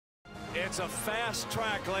It's a fast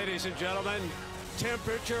track, ladies and gentlemen.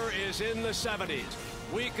 Temperature is in the 70s.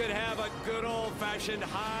 We could have a good old-fashioned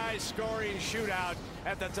high-scoring shootout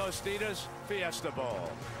at the Tostitos Fiesta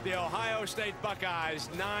Bowl. The Ohio State Buckeyes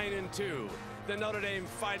 9-2. The Notre Dame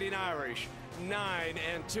Fighting Irish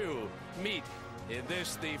 9-2 meet in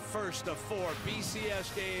this, the first of 4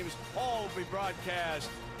 BCS games. All will be broadcast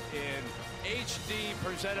in HD,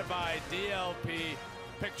 presented by DLP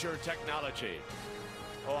Picture Technology.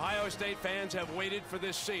 Ohio State fans have waited for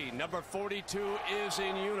this scene. Number 42 is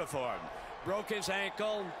in uniform. Broke his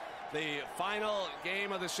ankle. The final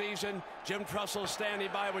game of the season. Jim Trussell standing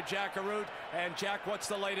by with Jack Arute. And Jack, what's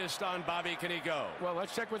the latest on Bobby? Can he go? Well,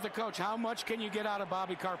 let's check with the coach. How much can you get out of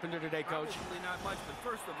Bobby Carpenter today, Coach? Probably not much, but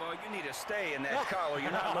first of all, you need to stay in that collar.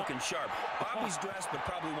 You're not looking sharp. Bobby's dressed, but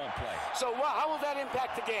probably won't play. So how will that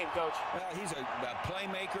impact the game, Coach? He's a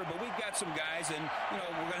playmaker, but we've got some guys, and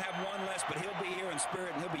we're going to have one less, but he'll be here in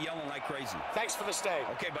spirit, and he'll be yelling like crazy. Thanks for the stay.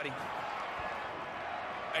 Okay, buddy.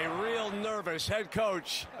 A real nervous head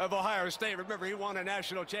coach of Ohio State. Remember, he won a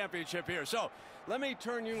national championship here. So let me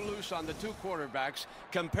turn you loose on the 2 quarterbacks.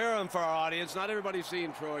 Compare them for our audience. Not everybody's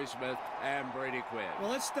seen Troy Smith and Brady Quinn.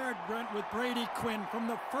 Well, let's start, Brent, with Brady Quinn. From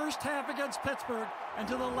the first half against Pittsburgh and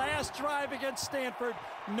to the last drive against Stanford,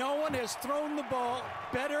 no one has thrown the ball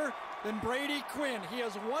better than Brady Quinn. He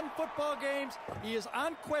has won football games. He is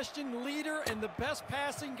unquestioned leader in the best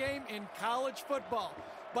passing game in college football.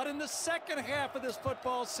 But in the second half of this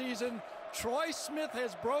football season, Troy Smith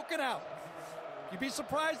has broken out. You'd be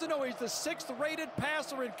surprised to know he's the 6th rated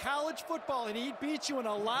passer in college football, and he beats you in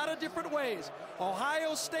a lot of different ways.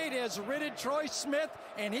 Ohio State has ridded Troy Smith,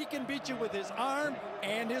 and he can beat you with his arm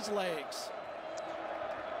and his legs.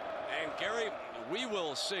 And Gary, we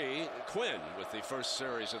will see Quinn with the first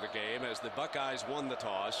series of the game as the Buckeyes won the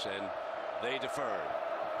toss and they deferred.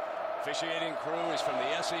 Officiating crew is from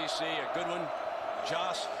the SEC, a good one.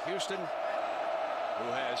 Josh Houston,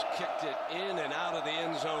 who has kicked it in and out of the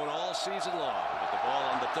end zone all season long with the ball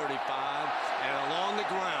on the 35 and along the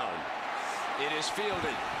ground. It is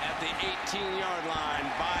fielded at the 18-yard line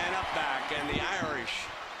by an upback, and the Irish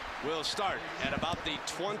will start at about the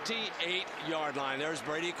 28-yard line. There's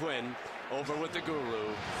Brady Quinn over with the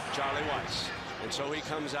guru, Charlie Weiss. And so he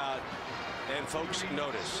comes out. And folks,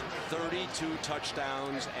 notice 32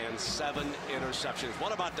 touchdowns and 7 interceptions.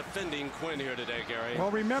 What about defending Quinn here today, Gary?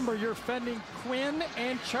 Well, remember, you're defending Quinn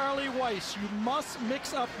and Charlie Weiss. You must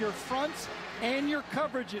mix up your fronts and your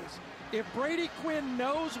coverages. If Brady Quinn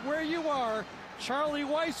knows where you are, Charlie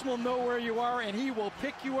Weiss will know where you are, and he will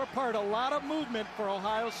pick you apart. A lot of movement for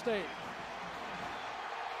Ohio State.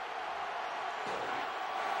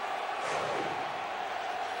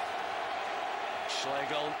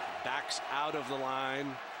 Schlegel backs out of the line.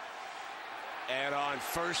 And on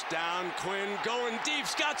first down, Quinn going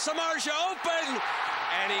deep's got Samardzija open.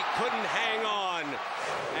 And he couldn't hang on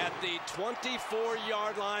at the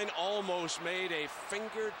 24-yard line. Almost made a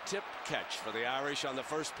fingertip catch for the Irish on the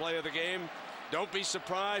first play of the game. Don't be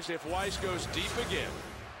surprised if Weiss goes deep again.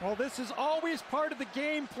 Well, this is always part of the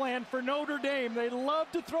game plan for Notre Dame. They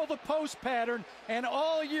love to throw the post pattern, and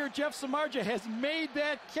all year Jeff Samardzija has made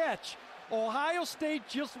that catch. Ohio State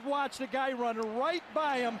just watched a guy run right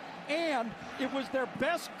by him, and it was their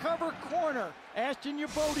best cover corner, Ashton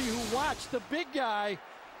Yabodi, who watched the big guy,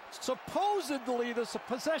 supposedly the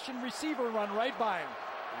possession receiver, run right by him.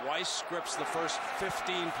 Weiss scripts the first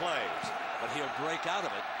 15 plays, but he'll break out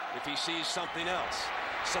of it if he sees something else.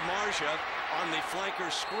 Samardzija on the flanker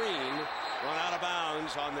screen, run out of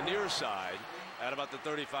bounds on the near side at about the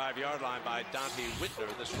 35-yard line by Dante Whitner,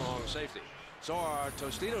 the strong safety. So our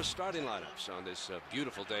Tostitos starting lineups on this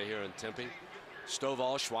beautiful day here in Tempe.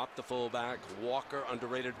 Stovall, Schwab, the fullback. Walker,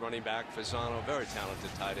 underrated running back. Fasano, very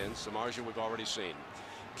talented tight end. Samardzija, we've already seen.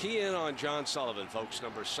 Key in on John Sullivan, folks,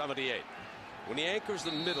 number 78. When he anchors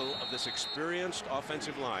the middle of this experienced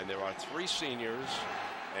offensive line, there are 3 seniors,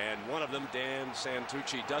 and one of them, Dan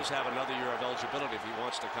Santucci, does have another year of eligibility if he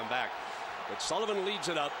wants to come back. But Sullivan leads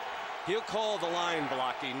it up. He'll call the line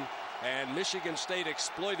blocking, and Michigan State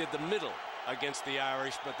exploited the middle against the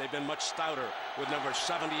Irish, but they've been much stouter with number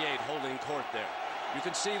 78 holding court there. You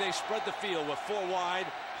can see they spread the field with 4 wide.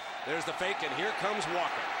 There's the fake, and here comes Walker.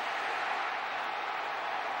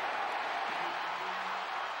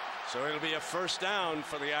 So it'll be a first down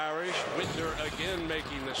for the Irish. Whitner again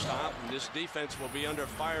making the stop, and this defense will be under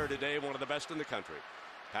fire today, one of the best in the country.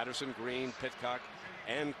 Patterson, Green, Pitcock,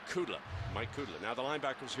 and Kudla, Mike Kudla. Now the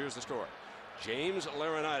linebackers, here's the story. James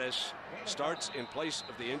Laurinaitis starts in place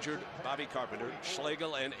of the injured Bobby Carpenter.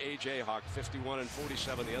 Schlegel and A.J. Hawk, 51 and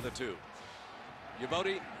 47, the other 2.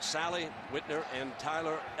 Ubodi, Sally, Whitner, and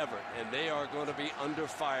Tyler Everett, and they are going to be under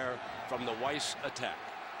fire from the Weiss attack.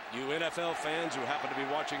 You NFL fans who happen to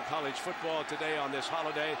be watching college football today on this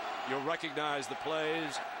holiday, you'll recognize the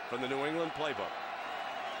plays from the New England playbook.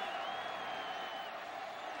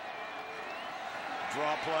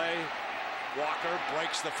 Draw play. Walker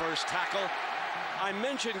breaks the first tackle. I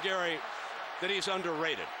mentioned, Gary, that he's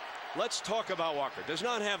underrated. Let's talk about Walker. Does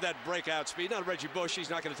not have that breakout speed. Not Reggie Bush. He's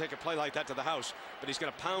not going to take a play like that to the house, but he's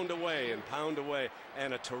going to pound away,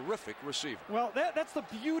 and a terrific receiver. Well, that's the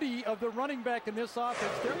beauty of the running back in this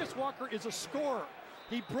offense. Darius Walker is a scorer.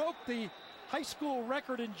 He broke the high school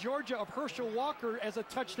record in Georgia of Herschel Walker as a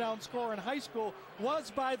touchdown scorer in high school. Was,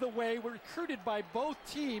 by the way, recruited by both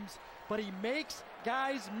teams, but he makes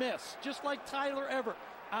guys miss, just like Tyler Everett.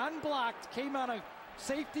 Unblocked, came on a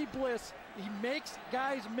safety blitz. He makes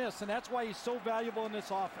guys miss, and that's why he's so valuable in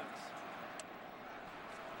this offense.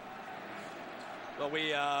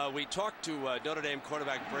 Well, we talked to Notre Dame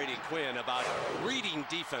quarterback Brady Quinn about reading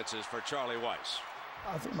defenses for Charlie Weiss.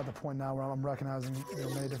 I think I'm at the point now where I'm recognizing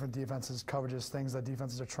many different defenses, coverages, things that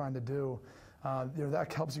defenses are trying to do.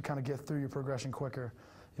 That helps you kind of get through your progression quicker.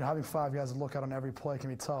 Having 5 guys to look at on every play can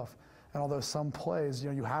be tough. And although some plays,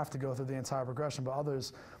 you have to go through the entire progression, but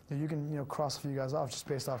others, you can cross a few guys off just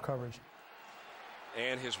based off coverage.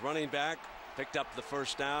 And his running back picked up the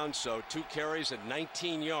first down, so 2 carries and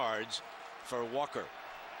 19 yards for Walker.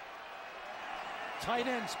 Tight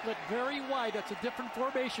end split very wide. That's a different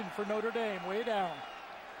formation for Notre Dame, way down.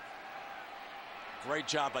 Great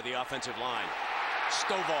job by the offensive line.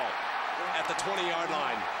 Stovall at the 20-yard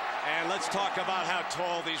line. And let's talk about how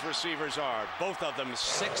tall these receivers are. Both of them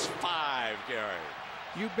 6'5", Gary.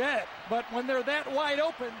 You bet. But when they're that wide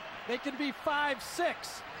open, they can be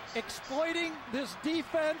 5'6". Exploiting this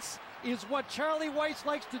defense is what Charlie Weiss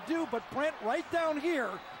likes to do. But Brent, right down here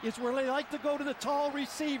is where they like to go to the tall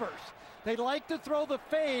receivers. They like to throw the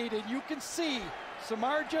fade, and you can see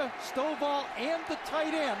Samardzija, Stovall, and the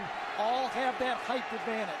tight end all have that height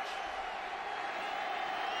advantage.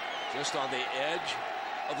 Just on the edge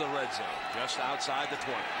of the red zone, just outside the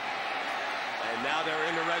 20. And now they're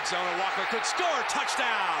in the red zone, and Walker could score.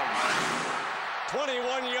 Touchdown!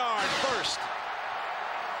 21-yard burst.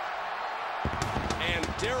 And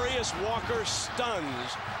Darius Walker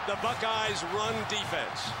stuns the Buckeyes' run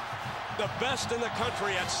defense. The best in the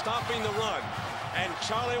country at stopping the run. And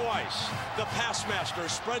Charlie Weiss, the pass master,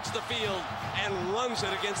 spreads the field and runs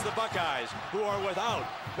it against the Buckeyes, who are without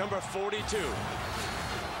number 42.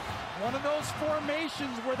 One of those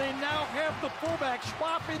formations where they now have the fullback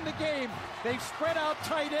Schwab in the game. They've spread out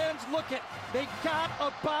tight ends. Look at, they got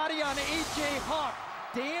a body on A.J. Hawk.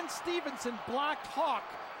 Dan Stevenson blocked Hawk,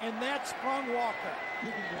 and that sprung Walker.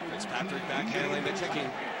 Fitzpatrick back handling the kicking.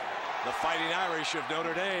 The Fighting Irish of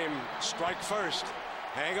Notre Dame strike first.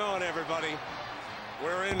 Hang on, everybody.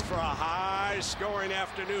 We're in for a high-scoring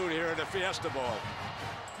afternoon here at the Fiesta Bowl.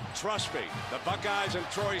 Trust me, the Buckeyes and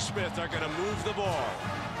Troy Smith are going to move the ball.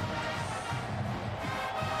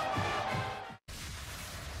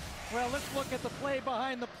 Well, let's look at the play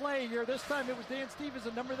behind the play here. This time it was Dan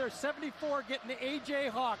Stevenson, number there, 74, getting to A.J.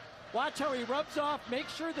 Hawk. Watch how he rubs off, make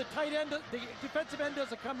sure the tight end, the defensive end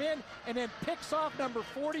doesn't come in, and then picks off number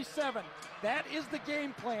 47. That is the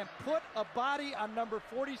game plan. Put a body on number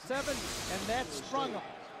 47, and that sprung him.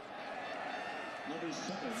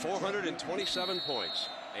 427 points,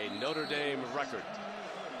 a Notre Dame record.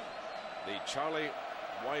 The Charlie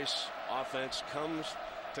Weiss offense comes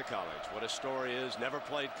to college. What a story is. Never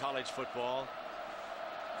played college football.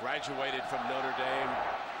 Graduated from Notre Dame.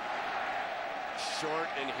 Short,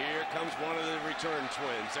 and here comes one of the return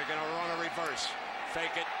twins. They're going to run a reverse.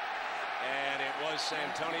 Fake it. And it was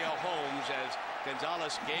Santonio Holmes as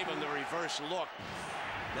Gonzalez gave him the reverse look.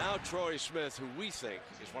 Now Troy Smith, who we think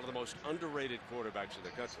is one of the most underrated quarterbacks in the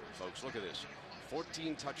country. Folks, look at this.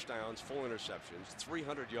 14 touchdowns, 4 interceptions,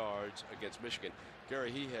 300 yards against Michigan.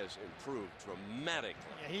 Gary, he has improved dramatically.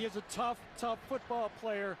 Yeah, he is a tough football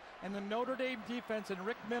player, and the Notre Dame defense and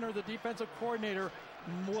Rick Minner, the defensive coordinator,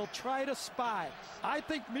 will try to spy. I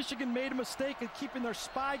think Michigan made a mistake in keeping their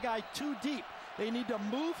spy guy too deep. They need to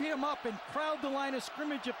move him up and crowd the line of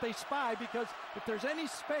scrimmage if they spy, because if there's any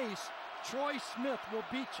space, Troy Smith will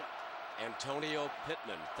beat you. Antonio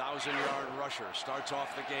Pittman, 1,000-yard rusher, starts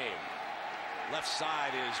off the game. Left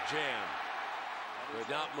side is jammed. Would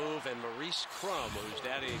not move, and Maurice Crum, whose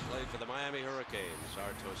daddy played for the Miami Hurricanes,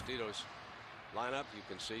 our Tostitos lineup. You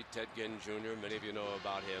can see Ted Ginn Jr., many of you know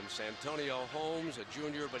about him. Santonio Holmes, a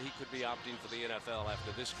junior, but he could be opting for the NFL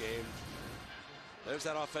after this game. There's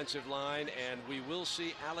that offensive line, and we will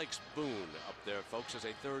see Alex Boone up there, folks, as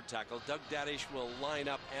a third tackle. Doug Daddish will line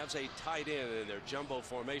up as a tight end in their jumbo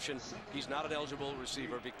formation. He's not an eligible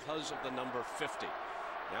receiver because of the number 50.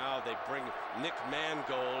 Now they bring Nick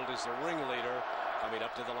Mangold as the ringleader coming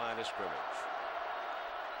up to the line of scrimmage.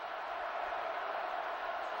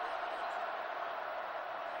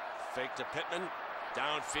 Fake to Pittman.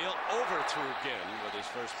 Downfield, overthrew again with his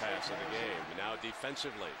first pass of the game. Now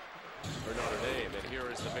defensively for Notre Dame, and here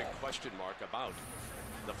is the big question mark about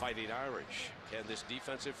the Fighting Irish. Can this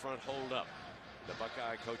defensive front hold up? The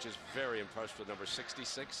Buckeye coach is very impressed with number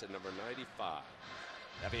 66 and number 95.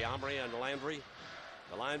 Evie Omri and Landry.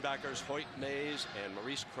 The linebackers, Hoyt Mays and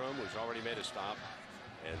Maurice Crum, who's already made a stop.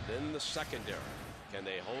 And then the secondary. Can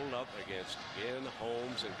they hold up against Ginn,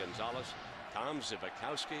 Holmes, and Gonzalez? Tom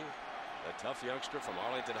Zivakowski, a tough youngster from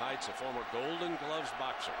Arlington Heights, a former Golden Gloves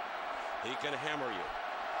boxer. He can hammer you.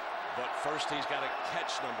 But first he's got to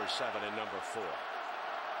catch number 7 and number 4.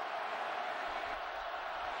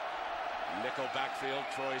 Nickel backfield,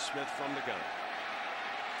 Troy Smith from the gun.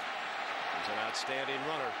 He's an outstanding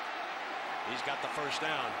runner. He's got the first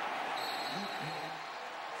down.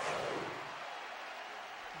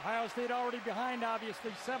 Ohio State already behind, obviously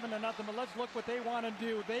 7-0, but let's look what they want to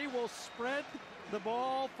do. They will spread the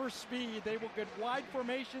ball for speed. They will get wide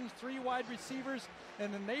formations, 3 wide receivers,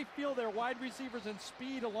 and then they feel their wide receivers and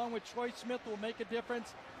speed along with Troy Smith will make a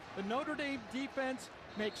difference. The Notre Dame defense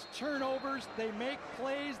makes turnovers. They make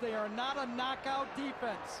plays. They are not a knockout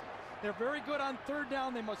defense. They're very good on third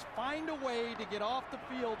down. They must find a way to get off the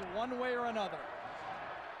field one way or another.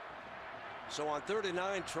 So on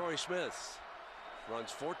 39, Troy Smith runs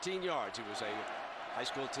 14 yards. He was a high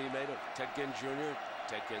school teammate of Ted Ginn Jr.,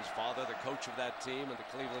 Ted Ginn's father, the coach of that team in the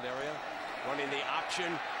Cleveland area. Running the option.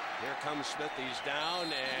 Here comes Smith. He's down,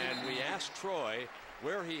 and we asked Troy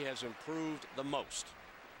where he has improved the most.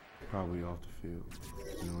 Probably off the field,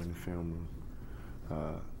 in the film room.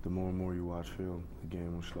 The more and more you watch film, the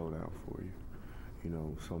game will slow down for you.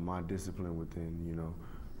 So my discipline within,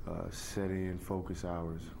 set-in focus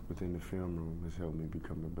hours within the film room has helped me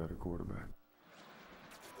become a better quarterback.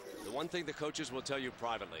 The one thing the coaches will tell you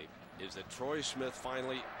privately is that Troy Smith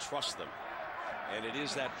finally trusts them. And it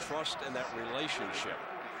is that trust and that relationship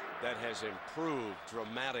that has improved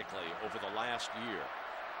dramatically over the last year.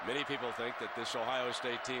 Many people think that this Ohio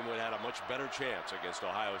State team would have had a much better chance against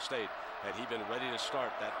Ohio State had he been ready to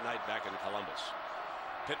start that night back in Columbus.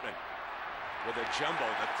 Pittman with a jumbo,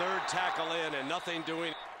 the third tackle in, and nothing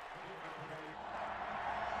doing.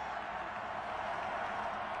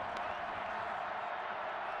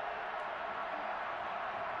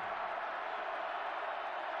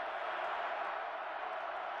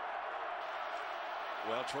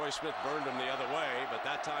 Well, Troy Smith burned him the other way, but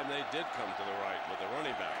that time they did come to the right with the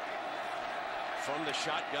running back. From the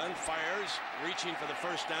shotgun, fires, reaching for the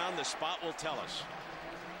first down. The spot will tell us.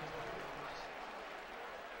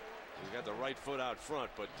 He's got the right foot out front,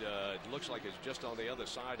 but it looks like it's just on the other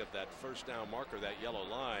side of that first down marker, that yellow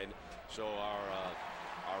line. So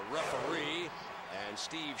our referee and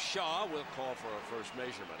Steve Shaw will call for a first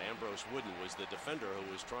measurement. Ambrose Wooden was the defender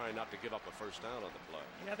who was trying not to give up a first down on the play.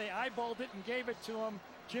 Yeah, they eyeballed it and gave it to him.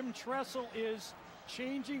 Jim Tressel is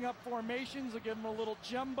changing up formations. They'll give him a little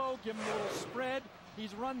jumbo, give him a little spread.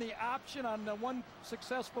 He's run the option on the one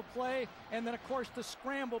successful play, and then of course the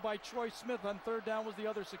scramble by Troy Smith on third down was the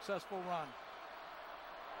other successful run.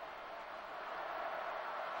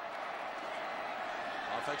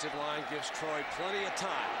 Offensive line gives Troy plenty of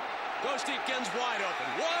time. Goes deep, Ginn's wide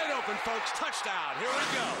open, folks. Touchdown. Here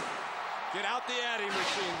we go. Get out the adding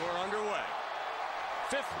machine. We're underway.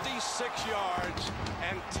 56 yards,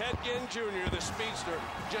 and Ted Ginn Jr., the speedster,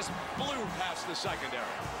 just blew past the secondary.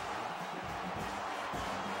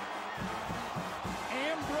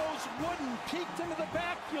 Ambrose Wooden peeked into the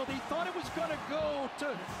backfield. He thought it was going to go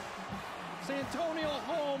to Santonio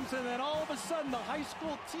Holmes, and then all of a sudden the high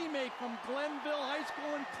school teammate from Glenville High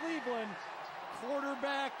School in Cleveland,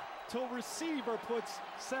 quarterback to receiver, puts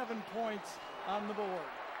 7 points on the board.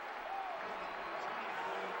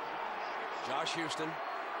 Josh Houston,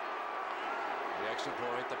 the extra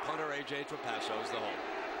point. The punter, A.J. Trapasso, is the home.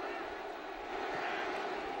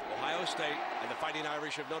 Ohio State and the Fighting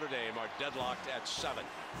Irish of Notre Dame are deadlocked at 7.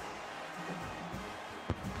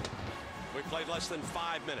 We played less than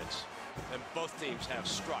 5 minutes, and both teams have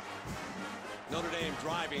struck. Notre Dame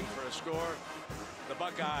driving for a score. The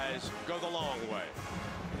Buckeyes go the long way.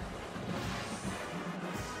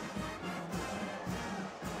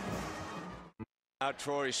 Now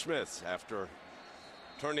Troy Smith, after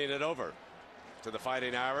turning it over to the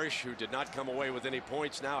Fighting Irish, who did not come away with any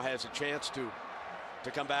points, now has a chance to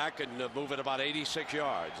to come back and move it about 86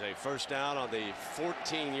 yards. A first down on the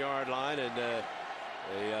 14-yard line, and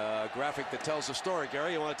a graphic that tells the story.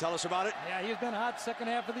 Gary, you want to tell us about it? Yeah, he's been hot second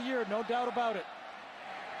half of the year, no doubt about it.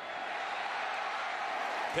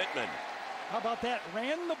 Pittman. How about that?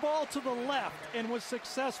 Ran the ball to the left and was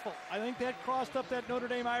successful. I think that crossed up that Notre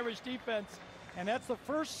Dame Irish defense, and that's the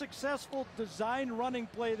first successful design running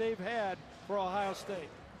play they've had for Ohio State.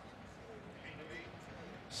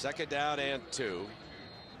 Second down and 2.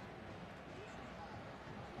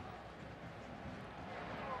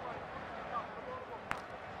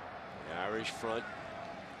 The Irish front.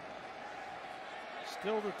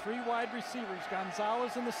 Still the 3 wide receivers.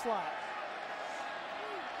 Gonzalez in the slot.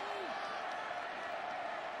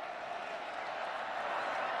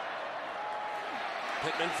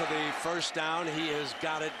 Pittman for the first down. He has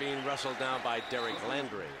got it, being wrestled down by Derek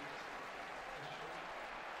Landry.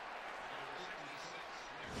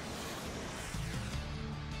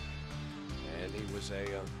 And he was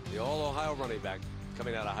the all-Ohio running back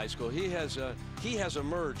coming out of high school. He has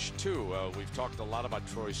emerged too. We've talked a lot about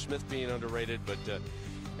Troy Smith being underrated, but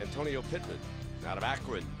Antonio Pittman out of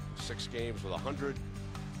Akron, 6 games with 100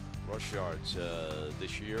 rush yards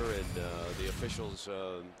this year, and the officials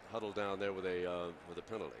huddled down there with a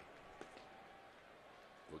penalty.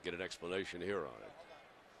 We'll get an explanation here on it.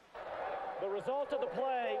 The result of the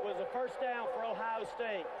play was a first down for Ohio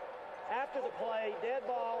State. After the play, dead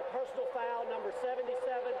ball, personal foul, number 77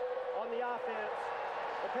 on the offense.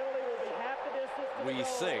 The penalty will be half the distance to the We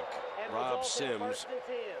goal think and Rob result in Sims, first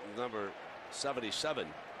and 10. number 77,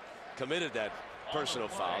 committed that personal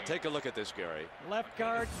foul. Take a look at this, Gary. Left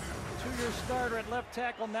guard, 2-year starter at left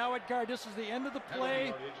tackle, now at guard. This is the end of the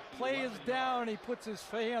play. Play is down. He puts his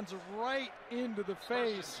hands right into the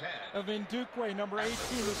face of Ndukwe, number 18, the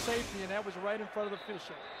safety, and that was right in front of the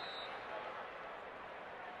official.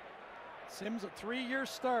 Sims, a 3-year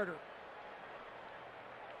starter.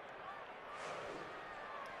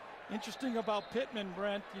 Interesting about Pittman,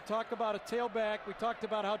 Brent. You talk about a tailback. We talked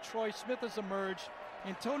about how Troy Smith has emerged.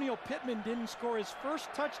 Antonio Pittman didn't score his first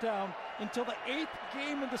touchdown until the 8th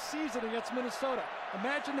game of the season against Minnesota.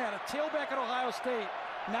 Imagine that, a tailback at Ohio State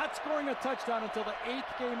not scoring a touchdown until the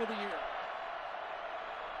 8th game of the year.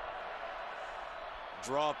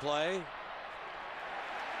 Draw play.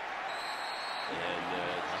 And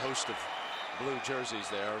a host of blue jerseys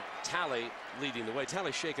there. Talley leading the way.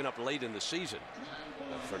 Talley shaken up late in the season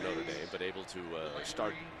for Notre Dame, but able to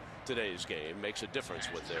start today's game. Makes a difference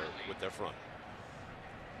with their front.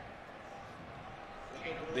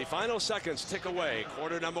 The final seconds tick away.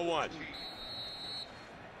 Quarter number 1.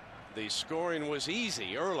 The scoring was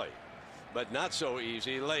easy early, but not so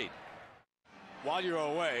easy late. While you're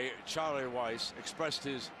away, Charlie Weiss expressed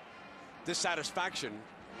his dissatisfaction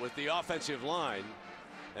with the offensive line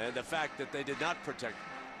and the fact that they did not protect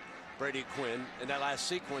Brady Quinn in that last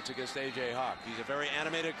sequence against A.J. Hawk. He's a very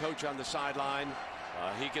animated coach on the sideline.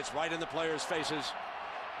 He gets right in the players' faces.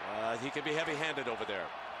 He can be heavy-handed over there.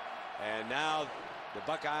 And now the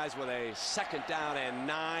Buckeyes with a second down and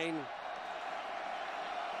 9.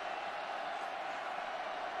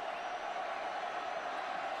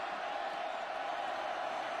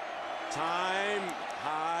 Time,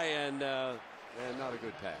 high, and not a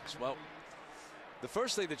good pass. Well, the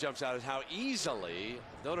first thing that jumps out is how easily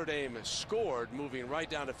Notre Dame scored moving right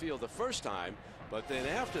down the field the first time. But then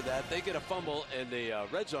after that, they get a fumble in the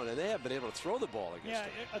red zone, and they haven't been able to throw the ball against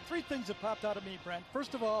them. Yeah, 3 things that popped out at me, Brent.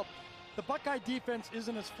 First of all, the Buckeye defense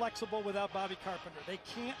isn't as flexible without Bobby Carpenter. They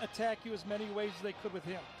can't attack you as many ways as they could with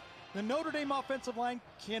him. The Notre Dame offensive line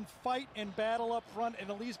can fight and battle up front and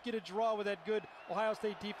at least get a draw with that good Ohio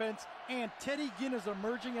State defense. And Teddy Ginn is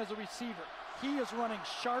emerging as a receiver. He is running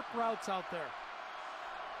sharp routes out there.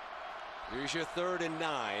 Here's your 3rd and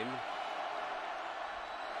 9.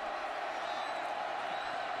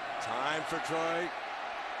 Time for Troy.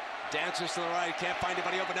 Dances to the right, can't find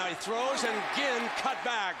anybody open. Now he throws, and Ginn cut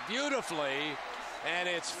back beautifully. And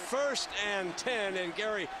it's 1st and 10. And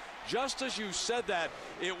Gary, just as you said that,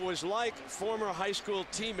 it was like former high school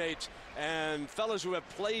teammates and fellas who have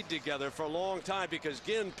played together for a long time, because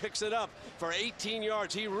Ginn picks it up for 18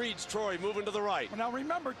 yards. He reads Troy moving to the right. Well, now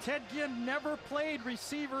remember, Ted Ginn never played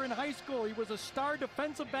receiver in high school. He was a star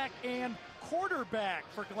defensive back and quarterback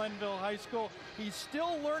for Glenville High School. He's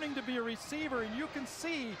still learning to be a receiver, and you can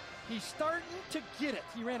see he's starting to get it.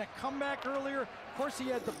 He ran a comeback earlier. Of course, he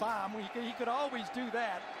had the bomb. He could always do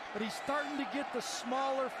that. But he's starting to get the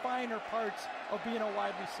smaller, finer parts of being a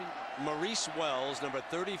wide receiver. Maurice Wells, number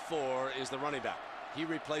 34, is the running back. He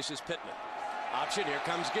replaces Pittman. Option, here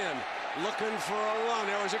comes Ginn. Looking for a run.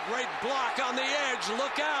 There was a great block on the edge.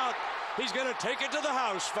 Look out. He's going to take it to the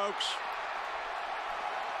house, folks.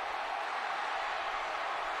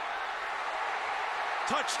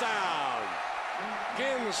 touchdown.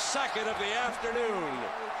 Ginn's second of the afternoon.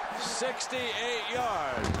 68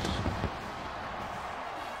 yards.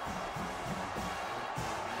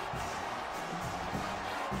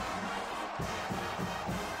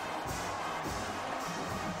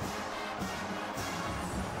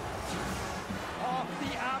 Off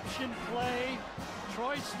the option play,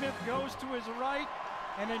 Troy Smith goes to his right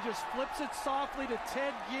and then just flips it softly to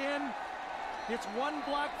Ted Ginn. It's one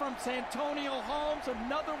block from Santonio Holmes,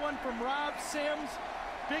 another one from Rob Sims.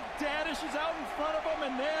 Big Dadish is out in front of him,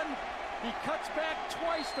 and then he cuts back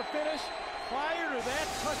twice to finish. Prior to that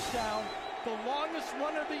touchdown, the longest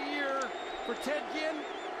run of the year for Ted Ginn,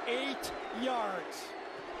 8 yards.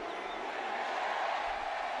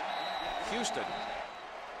 Houston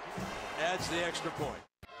adds the extra point.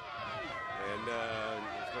 And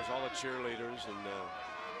of course, all the cheerleaders and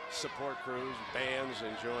support crews, bands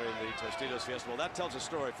enjoying the Tostitos Fiesta. Well, that tells a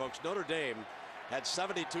story, folks. Notre Dame had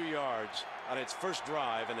 72 yards on its first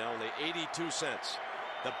drive and only 82 cents.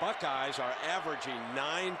 The Buckeyes are averaging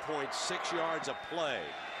 9.6 yards a play.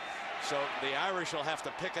 So the Irish will have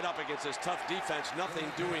to pick it up against this tough defense.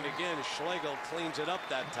 Nothing doing again. Schlegel cleans it up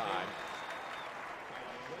that time.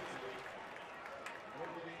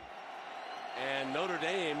 And Notre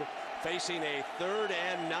Dame facing a 3rd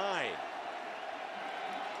and 9.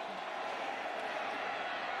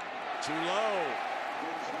 Too low.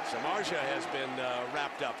 Samardzija has been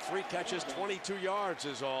wrapped up. 3 catches, 22 yards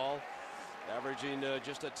is all. Averaging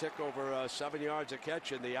just a tick over 7 yards a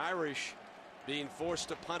catch. And the Irish being forced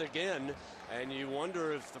to punt again. And you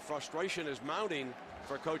wonder if the frustration is mounting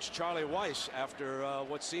for Coach Charlie Weiss after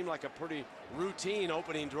what seemed like a pretty routine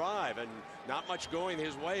opening drive. And not much going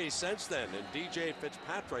his way since then. And DJ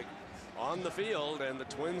Fitzpatrick on the field. And the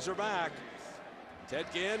Twins are back. Ted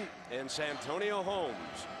Ginn and Santonio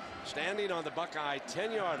Holmes standing on the Buckeye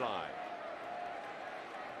 10-yard line.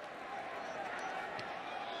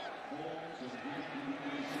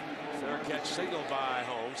 Fair catch signal by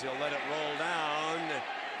Holmes. He'll let it roll down.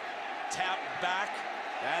 Tap back.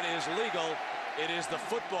 That is legal. It is the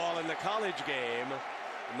football in the college game,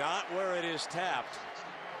 not where it is tapped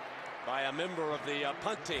by a member of the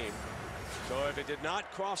punt team. So if it did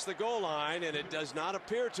not cross the goal line, and it does not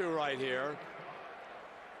appear to right here,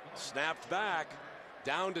 snapped back.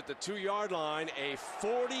 Down at the 2-yard line, a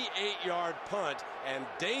 48-yard punt, and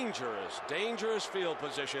dangerous field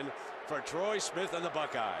position for Troy Smith and the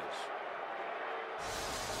Buckeyes.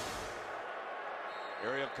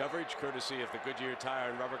 Aerial coverage courtesy of the Goodyear Tire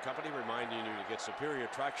and Rubber Company, reminding you to get superior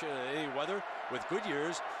traction in any weather with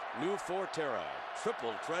Goodyear's new Forterra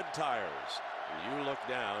triple tread tires. And you look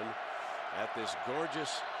down at this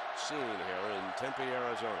gorgeous scene here in Tempe,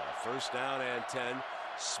 Arizona. 1st down and 10.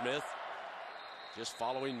 Smith just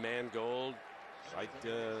following Mangold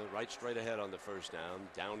right straight ahead on the 1st down.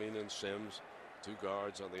 Downing and Sims, 2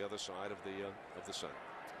 guards on the other side of the sun.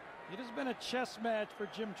 It has been a chess match for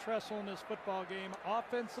Jim Tressel in this football game,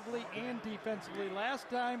 offensively and defensively. Last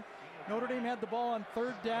time Notre Dame had the ball on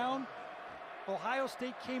 3rd down, Ohio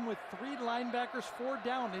State came with 3 linebackers, 4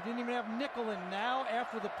 down. They didn't even have nickel in. Now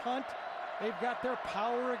after the punt, they've got their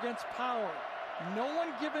power against power. No one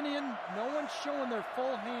giving in, no one showing their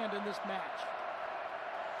full hand in this match.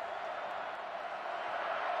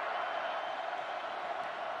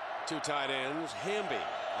 Two tight ends, Hamby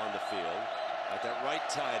on the field at that right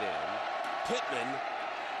tight end. Pittman,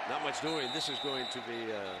 not much doing. This is going to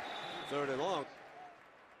be 3rd and long.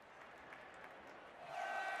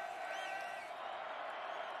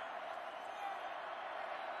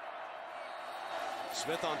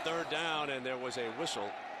 Smith on 3rd down, and there was a whistle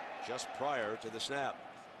just prior to the snap.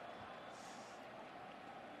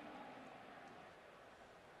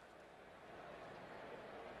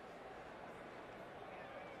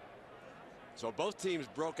 So both teams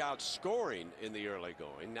broke out scoring in the early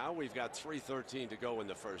going. Now we've got 3:13 to go in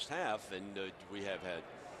the first half, and we have had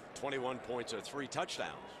 21 points or 3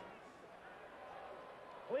 touchdowns.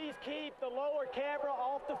 Please keep the lower camera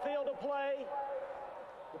off the field of play.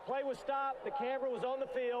 The play was stopped. The camera was on the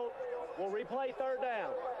field. We'll replay 3rd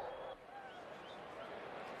down.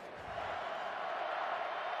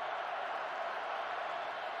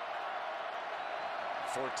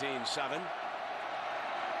 (14-7).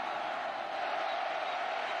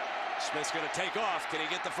 Smith's going to take off. Can he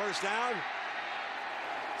get the 1st down?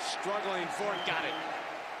 Struggling for it. Got it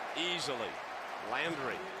easily.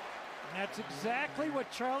 Landry. And that's exactly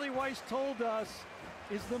what Charlie Weiss told us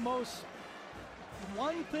is the most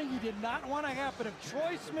one thing he did not want to happen. If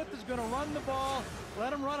Troy Smith is going to run the ball,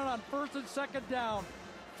 let him run it on 1st and 2nd down.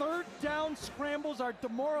 third down scrambles are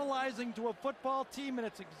demoralizing to a football team, and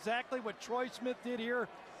it's exactly what Troy Smith did here.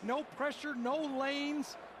 No pressure, no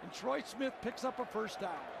lanes, and Troy Smith picks up a first down.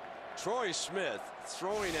 Troy Smith,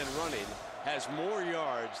 throwing and running, has more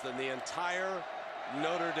yards than the entire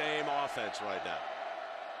Notre Dame offense right now.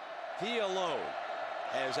 He alone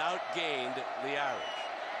has outgained the Irish.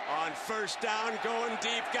 On first down, going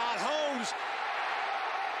deep, got Holmes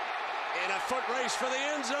in a foot race for the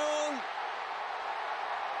end zone.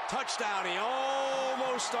 Touchdown. He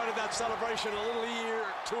almost started that celebration a little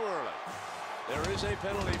too early. There is a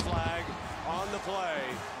penalty flag on the play.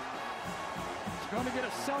 He's going to get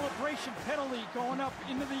a celebration penalty going up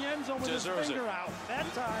into the end zone with his finger out.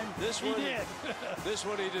 That time, he did. This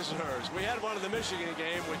one he deserves. We had one in the Michigan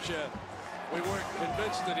game, which we weren't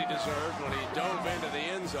convinced that he deserved when he dove into the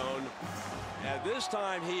end zone. And this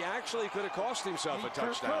time, he actually could have cost himself a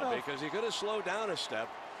touchdown because he could have slowed down a step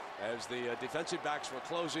as the defensive backs were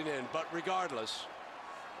closing in. But regardless,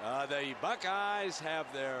 the Buckeyes have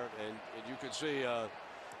their, and you can see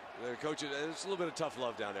their coaches, it's a little bit of tough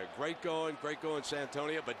love down there. Great going,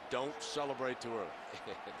 Santonio, but don't celebrate too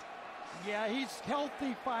early. Yeah, he's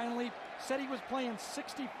healthy finally. Said he was playing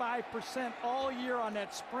 65% all year on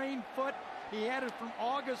that sprained foot. He had it from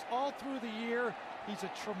August all through the year. He's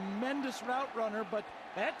a tremendous route runner, but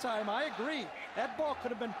that time, I agree, that ball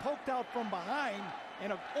could have been poked out from behind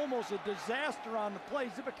and almost a disaster on the play.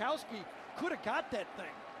 Zbikowski could have got that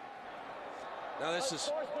thing. Now this is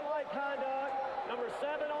sportsmanlike conduct, number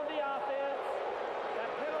 7 on the offense. That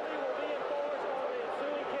penalty will be enforced on the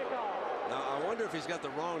ensuing kickoff. Now I wonder if he's got the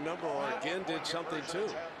wrong number or again did something too.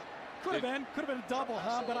 Could have been a double,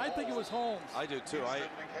 huh? But I think it was Holmes. I do too.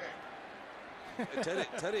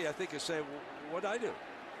 Teddy, I think is saying, what'd I do?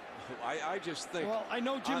 I just think. Well, I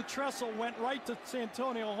know Jim Tressel went right to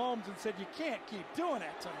Santonio Holmes and said, you can't keep doing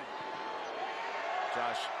that to me.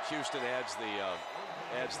 Josh Houston adds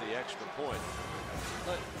the extra point.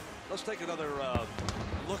 Let's take another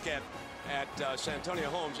look at Santonio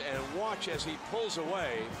Holmes and watch as he pulls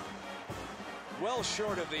away well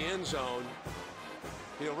short of the end zone.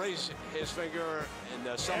 He'll raise his finger in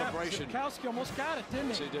the celebration. Zbikowski almost got it,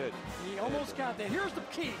 didn't he? Yes, he did. He almost got that. Here's the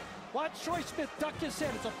key. Watch Troy Smith duck his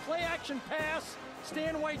head. It's a play-action pass.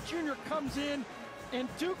 Stan White Jr. comes in, and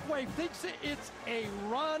Dukeway thinks it's a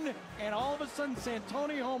run, and all of a sudden,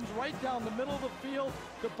 Santonio Holmes right down the middle of the field.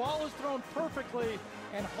 The ball is thrown perfectly,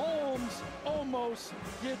 and Holmes almost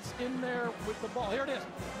gets in there with the ball. Here it is.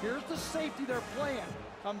 Here's the safety they're playing.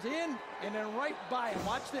 Comes in, and then right by him.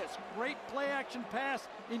 Watch this. Great play-action pass,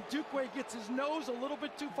 and Dukeway gets his nose a little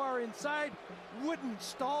bit too far inside. Wooden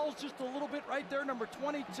stalls just a little bit right there, number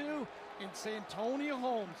 22, and Santonio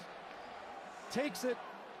Holmes takes it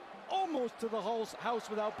almost to the house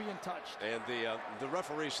without being touched. And the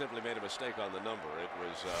referee simply made a mistake on the number. It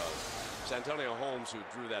was Santonio Holmes who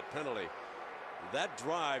drew that penalty. That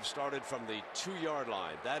drive started from the 2-yard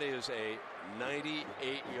line. That is a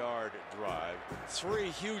 98-yard drive. 3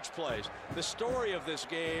 huge plays. The story of this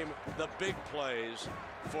game, the big plays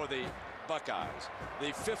for the Buckeyes. The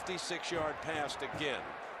 56-yard pass to Ginn.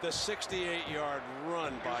 The 68-yard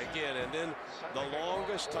run by Ginn. And then the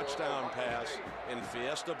longest touchdown pass in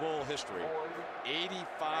Fiesta Bowl history.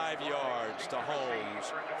 85 yards to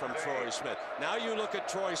Holmes from Troy Smith. Now you look at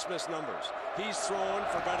Troy Smith's numbers. He's thrown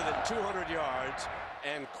for better than 200 yards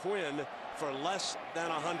and Quinn for less than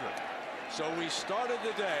 100. So we started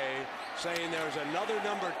the day saying there's another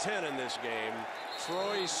number 10 in this game,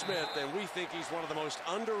 Troy Smith, and we think he's one of the most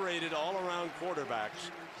underrated all-around quarterbacks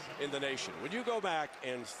in the nation. When you go back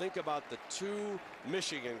and think about the 2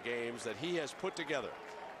 Michigan games that he has put together,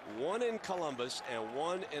 one in Columbus and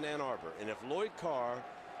one in Ann Arbor, and if Lloyd Carr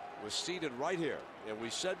was seated right here and we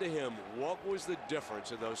said to him what was the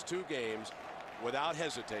difference in those 2 games, without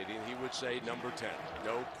hesitating he would say number 10,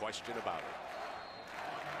 no question about it.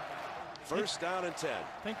 First down and 10.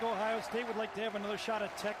 I think Ohio State would like to have another shot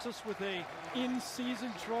at Texas with a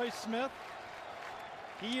in-season Troy Smith.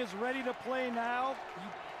 He is ready to play now.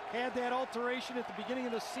 He had that alteration at the beginning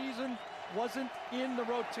of the season. Wasn't in the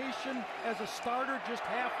rotation as a starter, just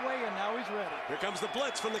halfway, and now he's ready. Here comes the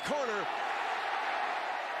blitz from the corner.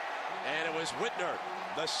 And it was Whitner,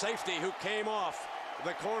 the safety, who came off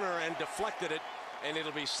the corner and deflected it. And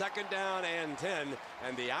it'll be 2nd down and 10.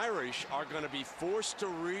 And the Irish are going to be forced to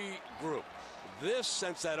regroup. This,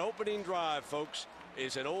 since that opening drive, folks,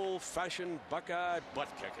 is an old-fashioned Buckeye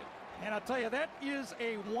butt-kicking. And I'll tell you, that is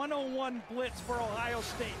a 101 blitz for Ohio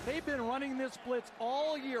State. They've been running this blitz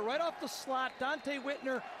all year, right off the slot. Dante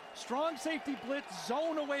Whitner, strong safety blitz,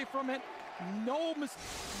 zone away from it. No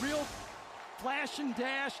real flash and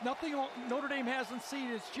dash, nothing Notre Dame hasn't seen.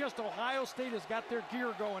 It's just Ohio State has got their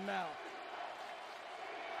gear going now.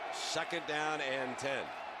 2nd down and 10.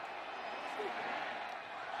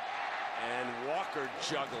 And Walker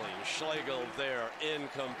juggling. Schlegel there,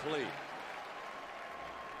 incomplete.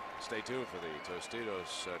 Stay tuned for the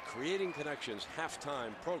Tostitos Creating Connections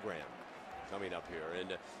halftime program coming up here.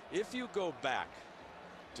 And if you go back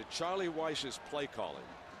to Charlie Weiss's play calling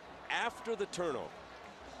after the turnover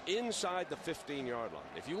inside the 15-yard line,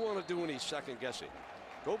 if you want to do any second guessing,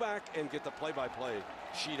 go back and get the play-by-play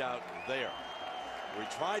sheet out there. We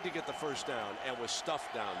tried to get the first down and was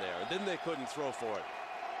stuffed down there, and then they couldn't throw for it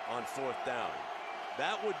on 4th down.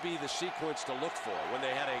 That would be the sequence to look for when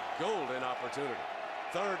they had a golden opportunity.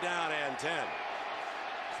 3rd down and 10.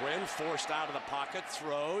 Quinn forced out of the pocket,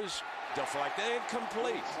 throws, deflected,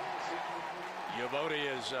 incomplete.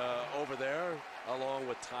 Yavoti is over there along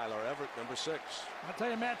with Tyler Everett, number 6. I'll tell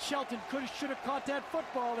you, Matt Shelton should have caught that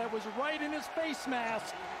football. That was right in his face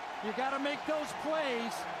mask. You got to make those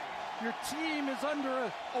plays. Your team is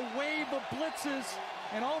under a wave of blitzes,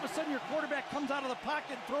 and all of a sudden your quarterback comes out of the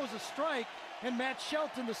pocket and throws a strike, and Matt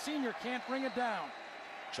Shelton, the senior, can't bring it down.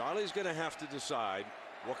 Charlie's going to have to decide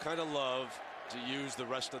what kind of love to use the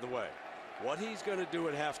rest of the way. What he's going to do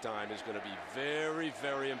at halftime is going to be very,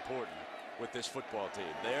 very important with this football team.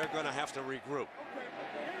 They're going to have to regroup.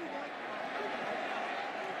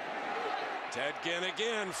 Ted Ginn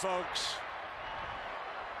again, folks.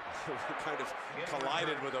 Kind of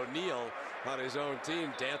collided with O'Neal on his own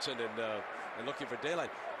team, dancing and looking for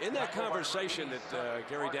daylight. In that conversation that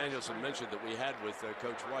Gary Danielson mentioned that we had with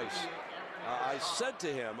Coach Weiss, I said to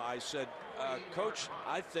him, Coach,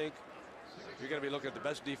 I think you're going to be looking at the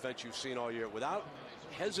best defense you've seen all year. Without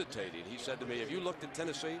hesitating, he said to me, have you looked at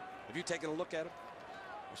Tennessee? Have you taken a look at him?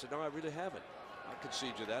 I said, no, I really haven't. I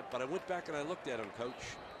concede you that. But I went back and I looked at him, Coach.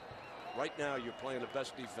 Right now, you're playing the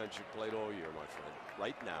best defense you've played all year, my friend.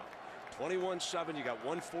 Right now. 21-7, you got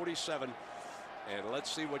 147, and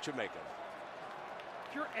let's see what you make of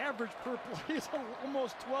it. Your average per play is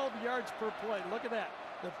almost 12 yards per play. Look at that.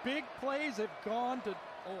 The big plays have gone to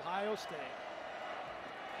Ohio State.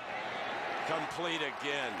 Complete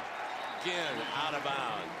again. Again, out of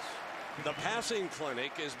bounds. The passing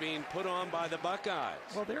clinic is being put on by the Buckeyes.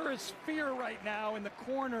 Well, there is fear right now in the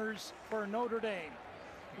corners for Notre Dame.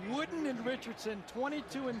 Wooden and Richardson,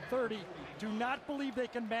 22 and 30, do not believe they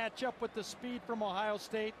can match up with the speed from Ohio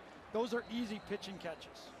State. Those are easy pitching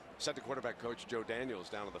catches. Said the quarterback coach Joe Daniels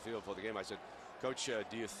down on the field for the game. I said, Coach,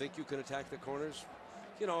 do you think you can attack the corners?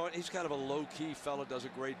 You know, he's kind of a low-key fella, does a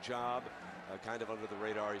great job, kind of under the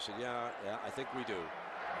radar. He said, yeah, I think we do.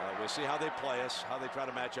 We'll see how they play us, how they try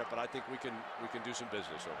to match up, but I think we can do some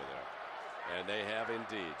business over there. And they have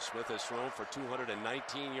indeed. Smith has thrown for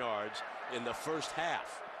 219 yards in the first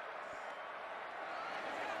half.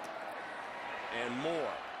 And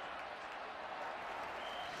more.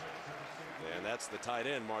 And that's the tight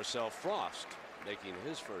end, Marcel Frost, making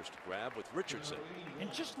his first grab with Richardson.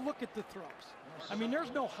 And just look at the throws. I mean,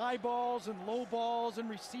 there's no high balls and low balls and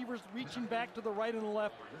receivers reaching back to the right and the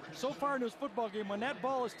left. So far in this football game, when that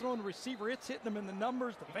ball is thrown to receiver, it's hitting them in the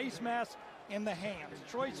numbers, the face mask, and the hands.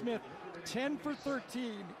 Troy Smith, 10 for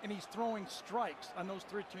 13, and he's throwing strikes on those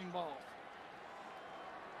 13 balls.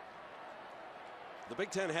 The Big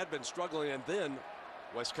Ten had been struggling, and then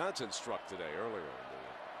Wisconsin struck today earlier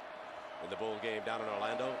in the bowl game down in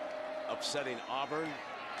Orlando, upsetting Auburn.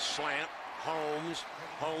 Slant,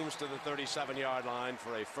 Holmes to the 37-yard line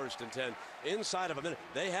for a 1st and 10 inside of a minute.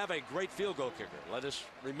 They have a great field goal kicker. Let us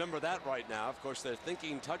remember that right now. Of course, they're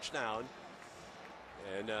thinking touchdown,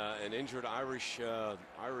 and an injured Irish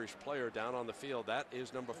player down on the field. That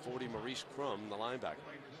is number 40, Maurice Crum, the linebacker.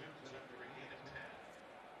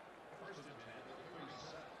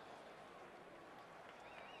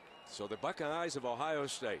 So the Buckeyes of Ohio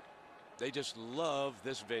State, they just love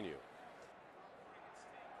this venue.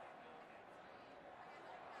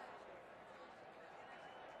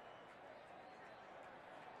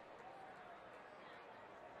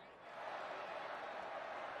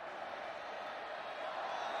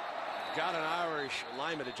 Got an Irish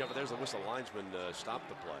lineman to jump. There's the whistle. Linesman stopped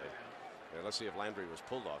the play. And let's see if Landry was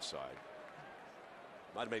pulled offside.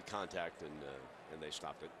 Might have made contact, and they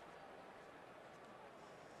stopped it.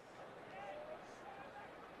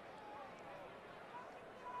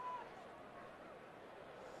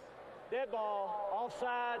 Dead ball,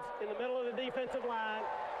 offsides in the middle of the defensive line.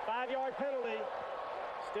 5-yard penalty,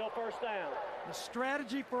 still 1st down. The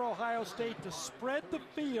strategy for Ohio State to spread the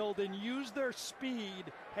field and use their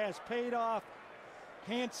speed has paid off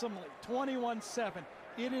handsomely. 21-7.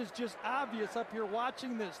 It is just obvious up here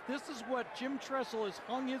watching this. This is what Jim Tressel has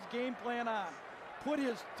hung his game plan on. Put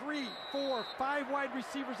his 3, 4, 5 wide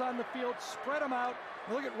receivers on the field, spread them out.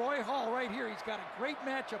 And look at Roy Hall right here. He's got a great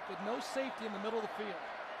matchup with no safety in the middle of the field.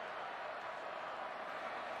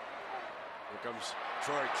 Here comes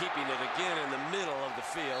Troy keeping it again in the middle of the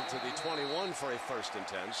field to the 21 for a 1st and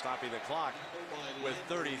 10, stopping the clock with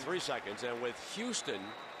 33 seconds. And with Houston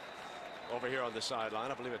over here on the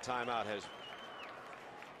sideline, I believe a timeout has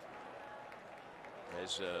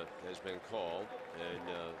been called. And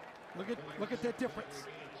look at that difference.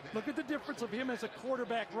 Look at the difference of him as a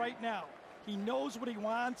quarterback right now. He knows what he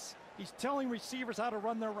wants. He's telling receivers how to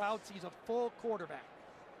run their routes. He's a full quarterback.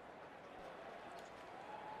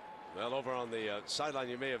 Well, over on the sideline,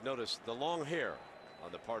 you may have noticed the long hair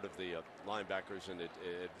on the part of the linebackers, and it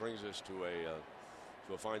brings us to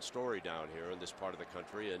a fine story down here in this part of the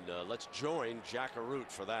country. And let's join Jack Arute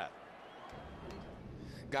for that.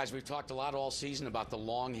 Guys, we've talked a lot all season about the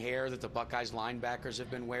long hair that the Buckeyes linebackers have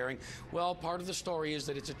been wearing. Well, part of the story is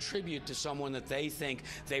that it's a tribute to someone that they think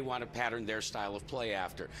they want to pattern their style of play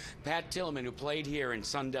after. Pat Tillman, who played here in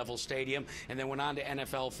Sun Devil Stadium and then went on to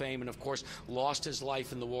NFL fame and, of course, lost his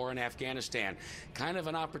life in the war in Afghanistan. Kind of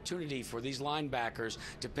an opportunity for these linebackers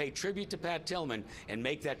to pay tribute to Pat Tillman and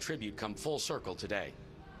make that tribute come full circle today.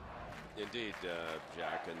 Indeed,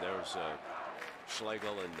 Jack. And there's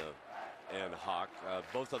Schlegel and Hawk.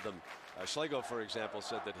 Both of them. Schlegel, for example,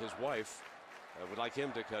 said that his wife would like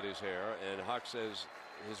him to cut his hair, and Hawk says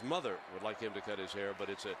his mother would like him to cut his hair. But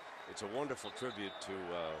it's a wonderful tribute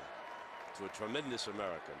to a tremendous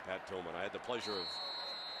American, Pat Tillman. I had the pleasure of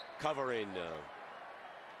covering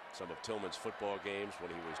some of Tillman's football games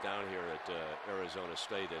when he was down here at Arizona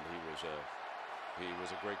State, and he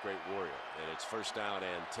was a great warrior. And it's 1st down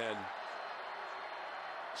and 10.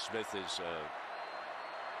 Smith is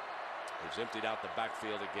He's emptied out the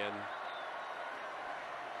backfield again.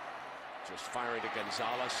 Just firing to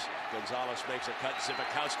Gonzalez. Gonzalez makes a cut.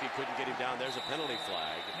 Zivakowski couldn't get him down. There's a penalty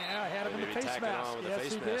flag. Yeah, I had him in the face mask.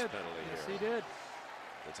 Yes, he did. Yes, he did.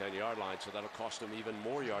 The 10-yard line, so that'll cost him even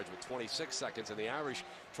more yards with 26 seconds. And the Irish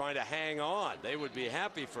trying to hang on. They would be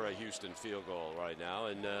happy for a Houston field goal right now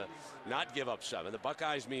and not give up 7. The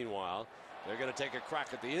Buckeyes, meanwhile, they're going to take a crack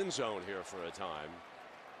at the end zone here for a time.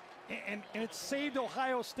 And it saved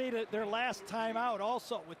Ohio State their last timeout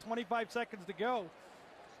also with 25 seconds to go.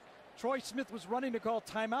 Troy Smith was running to call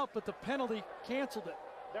timeout, but the penalty canceled it.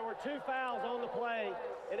 There were 2 fouls on the play.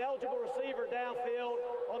 An eligible receiver downfield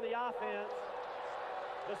on the offense.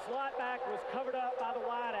 The slot back was covered up by the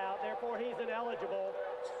wideout, therefore he's ineligible.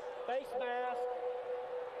 Face mask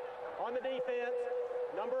on the defense,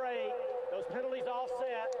 number 8. Those penalties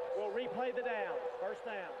offset. We'll replay the down. 1st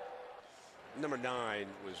down. Number 9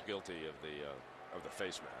 was guilty of the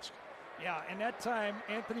face mask. Yeah, and that time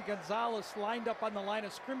Anthony Gonzalez lined up on the line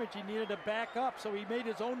of scrimmage. He needed to back up, so he made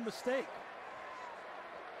his own mistake.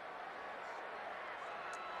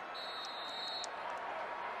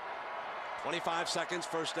 .25 seconds,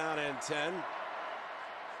 1st down and 10.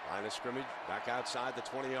 Line of scrimmage back outside the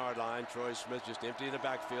 20-yard line. Troy Smith just emptying the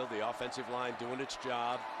backfield. The offensive line doing its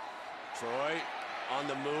job. Troy on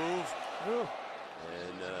the move. Ooh.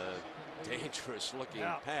 And dangerous looking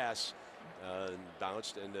pass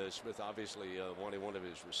bounced, and Smith obviously wanted one of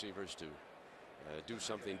his receivers to do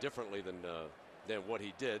something differently than what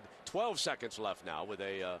he did. 12 seconds left now with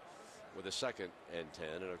a 2nd and 10,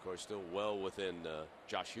 and of course still well within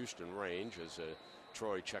Josh Houston range as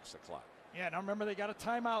Troy checks the clock. Yeah, now remember they got a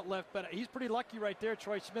timeout left, but he's pretty lucky right there,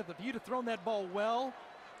 Troy Smith. If he'd have thrown that ball well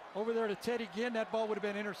over there to Teddy Ginn, that ball would have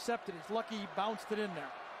been intercepted. He's lucky he bounced it in there.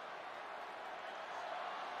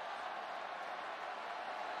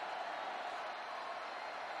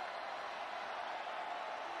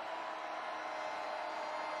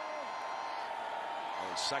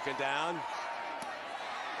 And 2nd down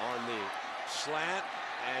on the slant,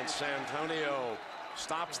 and Santonio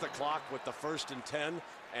stops the clock with the 1st and 10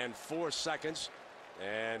 and 4 seconds.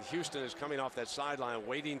 And Houston is coming off that sideline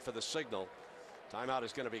waiting for the signal. Timeout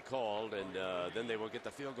is going to be called, and then they will get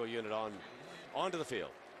the field goal unit onto the field.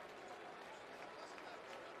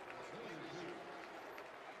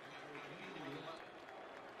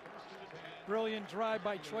 Brilliant drive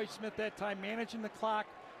by Troy Smith that time, managing the clock,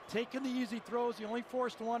 taking the easy throws. He only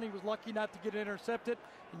forced one. He was lucky not to get intercepted.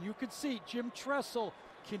 And you can see Jim Tressel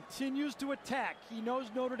continues to attack. He knows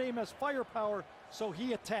Notre Dame has firepower, so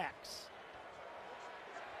he attacks.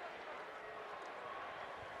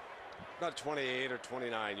 About 28 or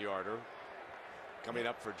 29 yarder coming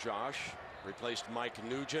up for Josh. Replaced Mike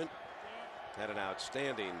Nugent. Had an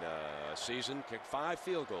outstanding season. Kicked 5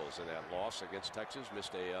 field goals in that loss against Texas.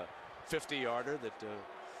 Missed a 50-yarder that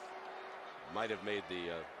might have made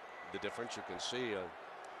the difference. You can see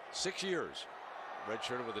 6 years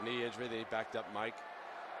redshirted with a knee injury. Then he backed up Mike.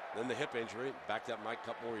 Then the hip injury, backed up Mike a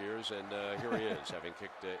couple more years, and here he is, having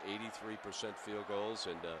kicked 83% field goals.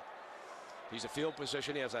 And he's a field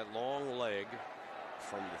position. He has that long leg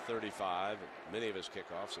from the 35. Many of his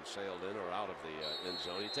kickoffs have sailed in or out of the end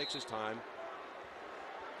zone. He takes his time,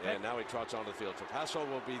 and now he trots onto the field. Trapasso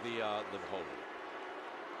will be the holder.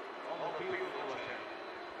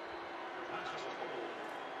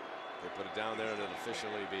 They put it down there, and it'll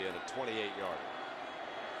officially be in a 28-yarder.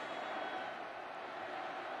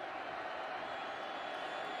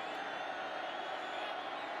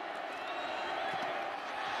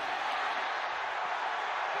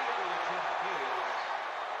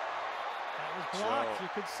 Blocked. So you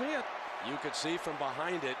could see it. You could see from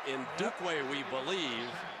behind it. In Dukwe, we believe,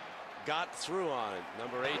 got through on it.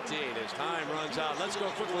 Number 18. His time runs out. Let's go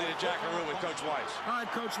quickly to Jackaroo with Coach Weiss. All right,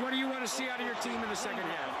 Coach, what do you want to see out of your team in the second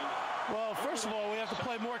half? Well, first of all, we have to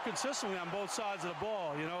play more consistently on both sides of the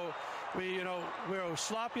ball. We were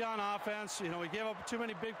sloppy on offense. We gave up too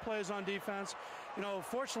many big plays on defense.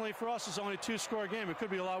 Fortunately for us, it's only a 2-score game. It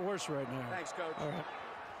could be a lot worse right now. Thanks, Coach. All right.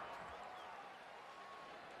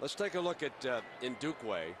 Let's take a look at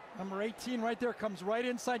Ndukwe. Number 18 right there comes right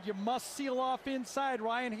inside. You must seal off inside.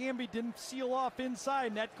 Ryan Hamby didn't seal off inside,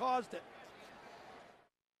 and that caused it.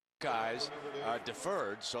 Guys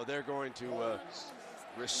deferred, so they're going to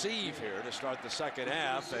receive here to start the second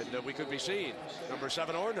half, and we could be seeing number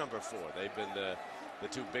 7 or number 4. They've been the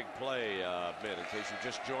two big play men. In case you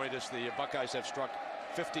just joined us, the Buckeyes have struck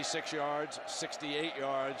 56 yards, 68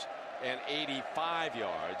 yards, and 85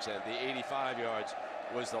 yards, and the 85 yards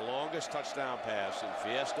was the longest touchdown pass in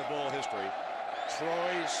Fiesta Bowl history.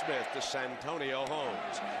 Troy Smith to Santonio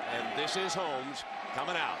Holmes. And this is Holmes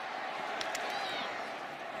coming out.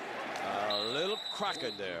 A little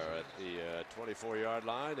cracking there at the 24-yard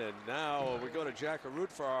line. And now we go to Jack Arute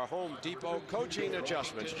for our Home Depot coaching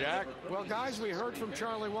adjustments. Jack? Well, guys, we heard from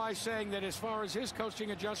Charlie Weiss saying that as far as his coaching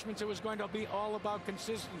adjustments, it was going to be all about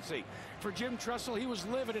consistency. For Jim Tressel, he was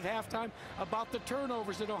livid at halftime about the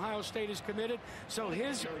turnovers that Ohio State has committed. So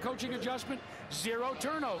his coaching adjustment, 0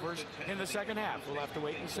 turnovers in the second half. We'll have to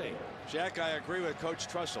wait and see. Jack, I agree with Coach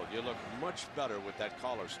Tressel. You look much better with that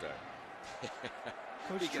collar stay.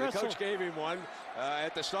 The coach gave him one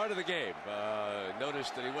at the start of the game.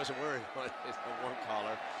 Noticed that he wasn't wearing one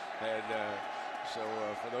collar. And so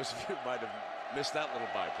for those of you who might have missed that little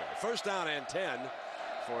byplay. First down and 10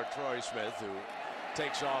 for Troy Smith, who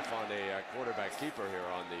takes off on a quarterback keeper here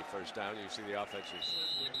on the first down. You see the offensive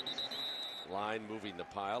line moving the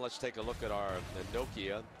pile. Let's take a look at our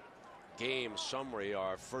Nokia game summary,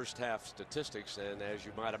 our first half statistics, and as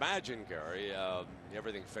you might imagine, Gary,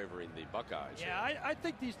 everything favoring the Buckeyes. Yeah, I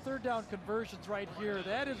think these third down conversions right here,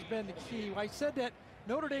 that has been the key. I said that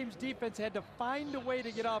Notre Dame's defense had to find a way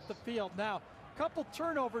to get off the field. Now, a couple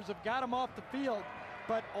turnovers have got them off the field,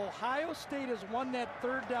 but Ohio State has won that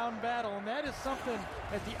third down battle, and that is something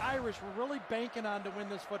that the Irish were really banking on to win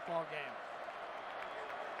this football game.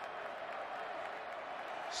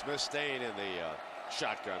 Smith staying in the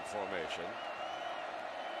shotgun formation.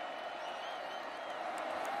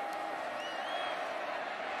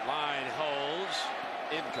 Line holds.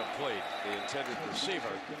 Incomplete. The intended receiver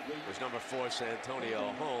was number 4,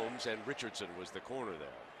 Santonio Holmes, and Richardson was the corner there.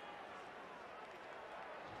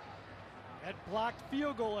 That blocked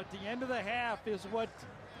field goal at the end of the half is what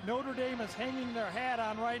Notre Dame is hanging their hat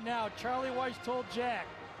on right now. Charlie Weiss told Jack,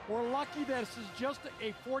 we're lucky that this is just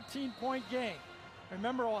a 14-point game.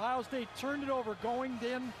 Remember, Ohio State turned it over going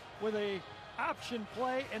in with a option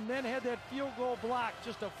play and then had that field goal block.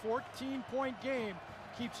 Just a 14-point game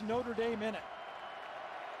keeps Notre Dame in it.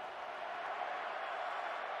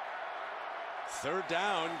 Third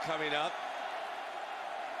down coming up.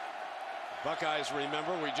 Buckeyes,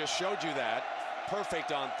 remember, we just showed you that.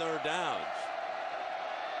 Perfect on third downs.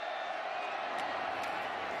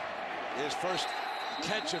 His first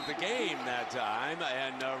catch of the game that time,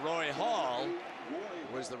 and Roy Hall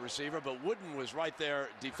was the receiver, but Wooden was right there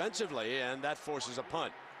defensively, and that forces a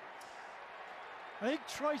punt. I think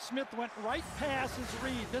Troy Smith went right past his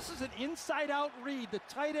read. This is an inside-out read. The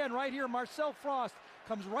tight end right here, Marcel Frost,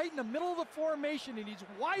 comes right in the middle of the formation, and he's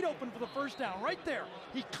wide open for the first down right there.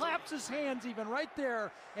 He claps his hands even right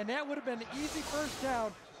there, and that would have been an easy first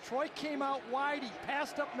down. Troy came out wide. He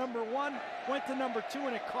passed up number 1, went to number 2,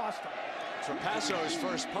 and it cost him. Trapasso's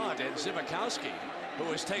first punt, and Zivakowski, who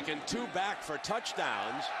has taken 2 back for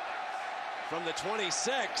touchdowns from the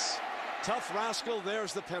 26. Tough rascal,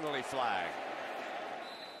 there's the penalty flag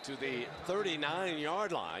to the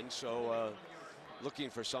 39-yard line. So looking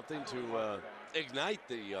for something to ignite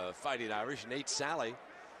the Fighting Irish. Nate Sally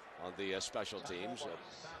on the special teams,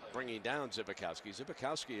 bringing down Zbikowski.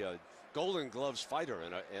 Zbikowski, a Golden Gloves fighter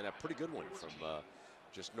and a pretty good one from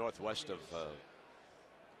just northwest of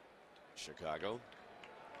Chicago.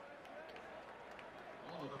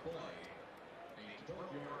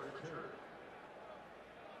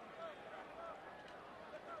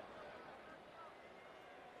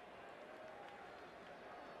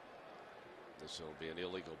 This will be an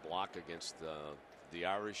illegal block against the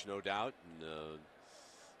Irish, no doubt, and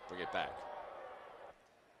bring it back.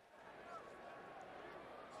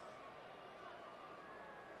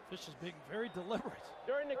 Fish is being very deliberate.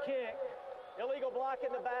 During the kick, illegal block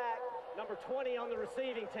in the back, number 20 on the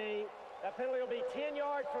receiving team. That penalty will be 10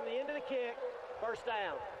 yards from the end of the kick, first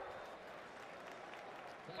down.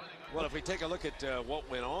 Well, if we take a look at what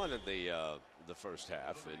went on in the first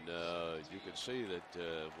half, and you can see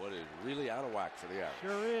that what is really out of whack for the Irish.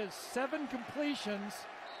 Sure is. 7 completions,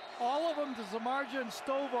 all of them to Zamarja and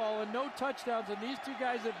Stovall, and no touchdowns. And these two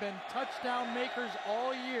guys have been touchdown makers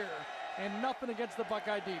all year, and nothing against the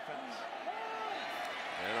Buckeye defense.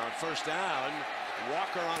 And on first down,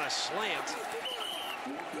 Walker on a slant.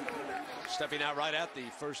 Stepping out right at the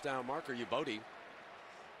first down marker, Ubodi,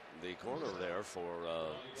 the corner there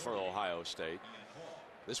for Ohio State.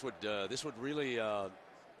 This would really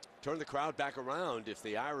turn the crowd back around if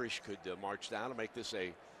the Irish could march down and make this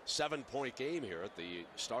a 7-point game here at the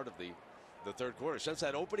start of the third quarter. Since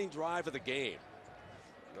that opening drive of the game,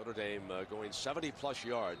 Notre Dame going 70-plus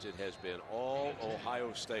yards. It has been all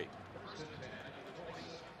Ohio State.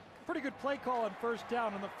 Pretty good play call on first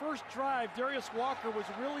down. On the first drive, Darius Walker was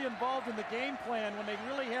really involved in the game plan when they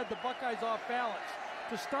really had the Buckeyes off balance.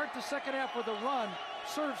 To start the second half with a run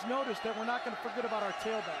serves notice that we're not going to forget about our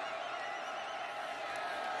tailback.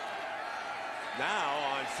 Now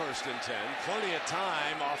on first and 10, plenty of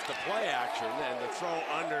time off the play action, and the throw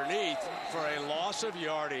underneath for a loss of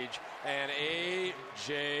yardage, and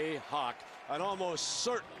A.J. Hawk, an almost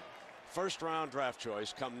certain first-round draft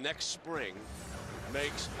choice come next spring,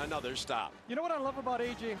 makes another stop. You know what I love about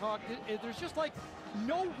A.J. Hawk? There's just like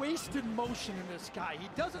no wasted motion in this guy. He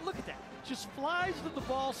doesn't, look at that, just flies to the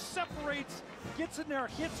ball, separates, gets in there,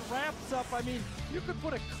 hits, wraps up. I mean, you could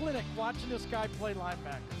put a clinic watching this guy play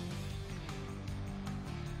linebacker.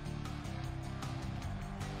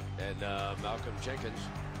 And Malcolm Jenkins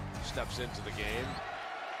steps into the game.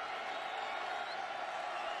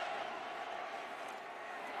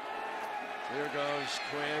 Here goes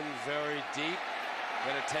Quinn, very deep.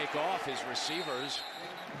 Going to take off. His receivers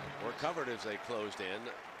were covered as they closed in.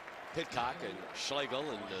 Pitcock and Schlegel,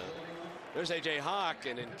 and there's A.J. Hawk.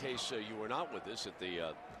 And in case you were not with us at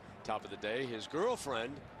the top of the day, his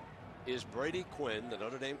girlfriend is Brady Quinn, the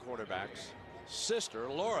Notre Dame quarterback's sister,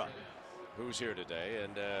 Laura, who's here today.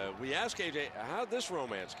 And we asked A.J., how'd this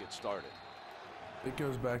romance get started? It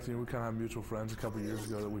goes back to, we kind of have mutual friends a couple years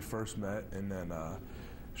ago that we first met, and then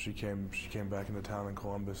she came back into town in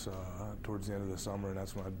Columbus towards the end of the summer, and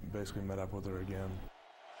that's when I basically met up with her again.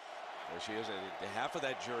 There she is, and half of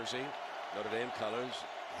that jersey, Notre Dame colors,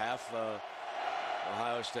 half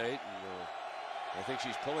Ohio State, and I think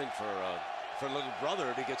she's pulling for little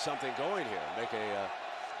brother to get something going here,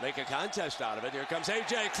 make a contest out of it. Here comes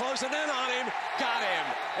A.J. closing in on him. Got him.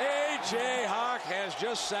 A.J. Hawk has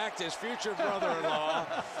just sacked his future brother-in-law,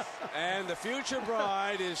 and the future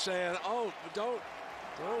bride is saying, "Oh, don't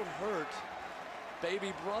hurt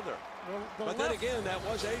baby brother." But then again, that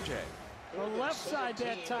was A.J. The left side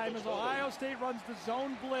that time as Ohio State runs the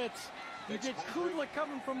zone blitz. You get Kudla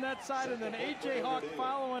coming from that side, and then A.J. Hawk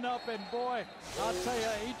following up, and boy, I'll tell you,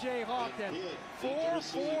 A.J. Hawk, that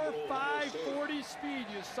 4.45 40 speed,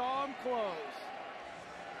 you saw him close.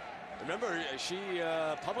 Remember, she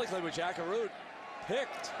publicly with Jack Arute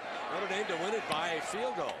picked Notre Dame to win it by a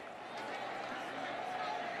field goal.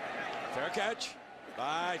 Fair catch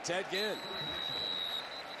by Ted Ginn.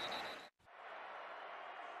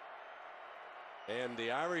 And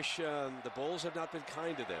the Irish, the Bulls have not been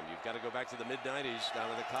kind to them. You've got to go back to the mid-90s down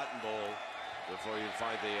to the Cotton Bowl before you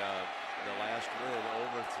find the last win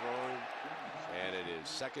overthrown. And it is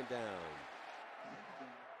second down.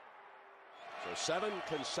 So 7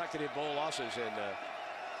 consecutive bowl losses, and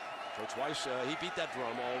Coach Weiss, he beat that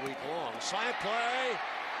drum all week long. Slant play.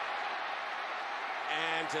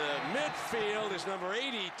 And to midfield is number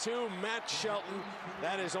 82, Matt Shelton.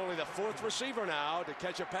 That is only the 4th receiver now to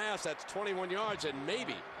catch a pass. That's 21 yards, and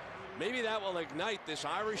maybe that will ignite this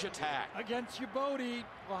Irish attack. Against Ubodi,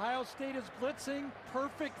 Ohio State is blitzing.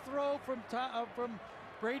 Perfect throw from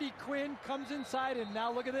Brady Quinn, comes inside, and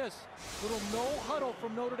now look at this. Little no huddle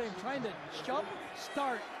from Notre Dame, trying to jump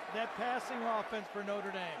start that passing offense for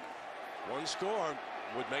Notre Dame. One score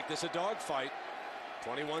would make this a dogfight.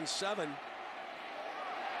 21-7.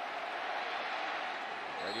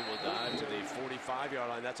 Brady will dive to the 45-yard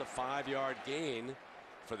line. That's a 5-yard gain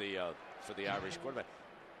for the Irish quarterback.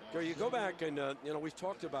 You go back and we've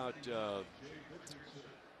talked about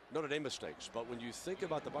Notre Dame mistakes, but when you think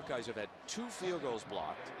about the Buckeyes have had 2 field goals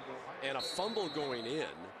blocked and a fumble going in.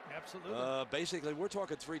 Absolutely. Basically, we're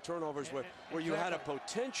talking 3 turnovers where you had a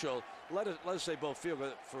potential. Let us say both field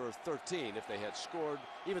goals for 13 if they had scored.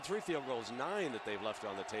 Even 3 field goals, 9 that they've left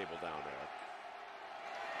on the table down there.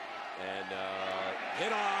 And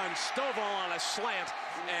hit on Stovall on a slant.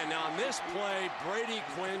 And on this play, Brady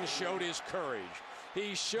Quinn showed his courage.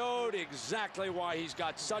 He showed exactly why he's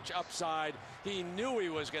got such upside. He knew he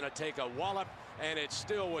was going to take a wallop, and it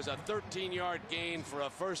still was a 13-yard gain for a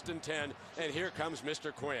 1st and 10. And here comes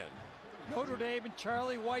Mr. Quinn. Notre Dame and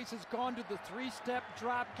Charlie Weiss has gone to the 3-step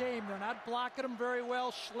drop game. They're not blocking him very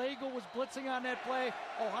well. Schlegel was blitzing on that play.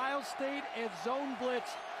 Ohio State has zone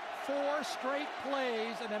blitz 4 straight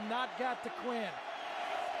plays and have not got to Quinn.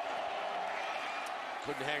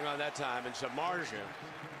 Couldn't hang on that time, and Samardzija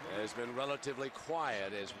has been relatively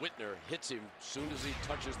quiet as Whitner hits him as soon as he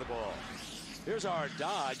touches the ball. Here's our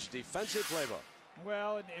Dodge defensive playbook.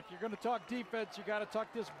 Well, and if you're going to talk defense, you got to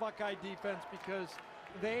talk this Buckeye defense because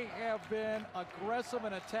they have been aggressive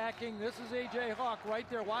and attacking. This is A.J. Hawk right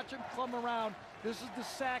there. Watch him come around. This is the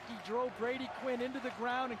sack. He drove Brady Quinn into the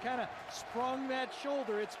ground and kind of sprung that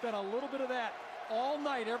shoulder. It's been a little bit of that all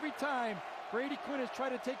night. Every time Brady Quinn has tried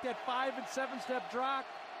to take that 5- and 7-step drop,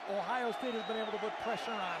 Ohio State has been able to put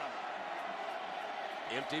pressure on him.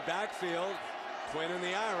 Empty backfield. Quinn and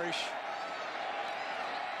the Irish.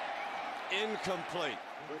 Incomplete.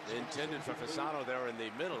 Intended for Fasano there in the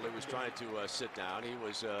middle. He was trying to sit down. He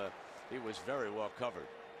was very well covered.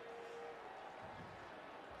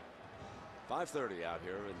 5:30 out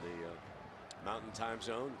here in the Mountain Time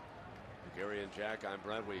Zone. Gary and Jack, I'm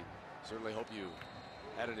Brad. We certainly hope you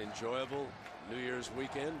had an enjoyable New Year's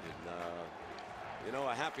weekend, and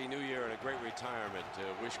a happy New Year and a great retirement.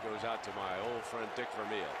 Wish goes out to my old friend Dick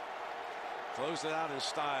Vermeil. Closed it out in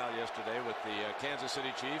style yesterday with the Kansas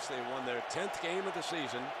City Chiefs. They won their 10th game of the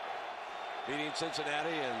season, beating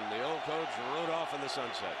Cincinnati, and the old coach rode off in the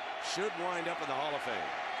sunset. Should wind up in the Hall of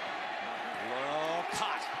Fame. Low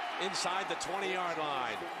caught inside the 20-yard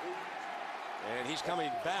line. And he's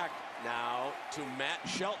coming back now to Matt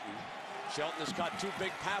Shelton. Shelton has caught 2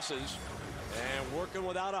 big passes and working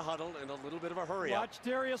without a huddle and a little bit of a hurry up. Watch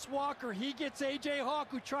Darius Walker. He gets A.J. Hawk,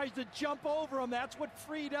 who tries to jump over him. That's what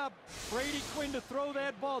freed up Brady Quinn to throw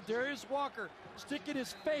that ball. Darius Walker sticking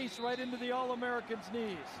his face right into the All-American's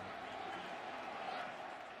knees.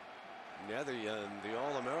 Yeah, the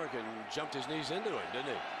All-American jumped his knees into it, didn't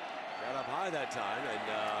he? Got up high that time,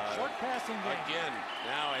 and short passing game. Again,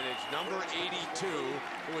 now, and it's number 82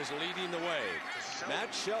 who is leading the way.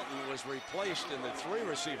 Matt Shelton was replaced in the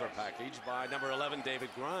 3-receiver package by number 11, David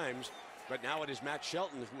Grimes, but now it is Matt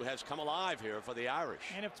Shelton who has come alive here for the Irish.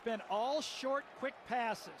 And it's been all short, quick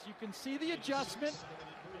passes. You can see the adjustment.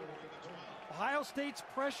 Ohio State's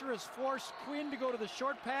pressure has forced Quinn to go to the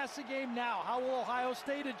short passing game. Now, how will Ohio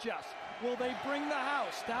State adjust? Will they bring the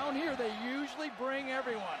house? Down here, they usually bring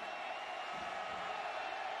everyone.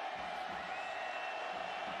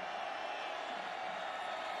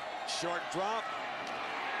 Short drop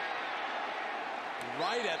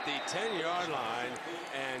right at the 10-yard line,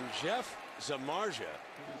 and Jeff Samardzija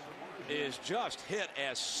is just hit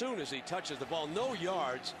as soon as he touches the ball. No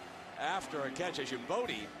yards after a catch. As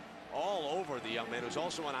Bodie all over the young man, who's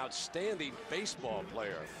also an outstanding baseball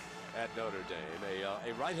player at Notre Dame,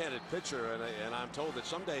 a right-handed pitcher, and I'm told that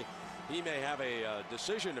someday he may have a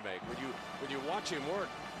decision to make. When you watch him work,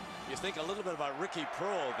 you think a little bit about Ricky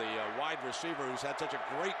Pearl, the wide receiver who's had such a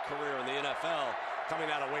great career in the NFL coming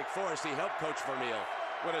out of Wake Forest. He helped Coach Vermeil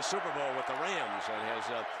win a Super Bowl with the Rams and has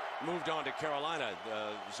moved on to Carolina.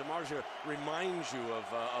 Samardzija reminds you of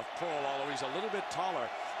Pearl, although he's a little bit taller.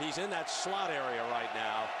 He's in that slot area right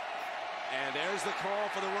now. And there's the call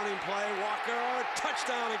for the running play. Walker,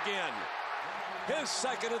 touchdown again. His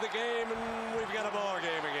second of the game, and we've got a ball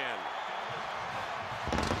game again.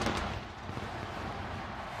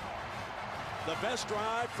 The best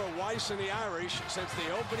drive for Weiss and the Irish since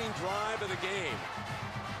the opening drive of the game.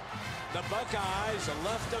 The Buckeyes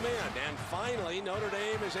left them in, and finally Notre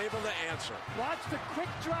Dame is able to answer. Watch the quick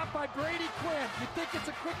drop by Brady Quinn. You think it's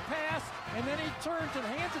a quick pass, and then he turns and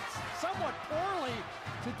hands it somewhat poorly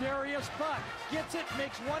to Darius, but gets it,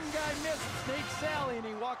 makes one guy miss. It's Nate Sally, and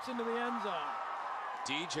he walks into the end zone.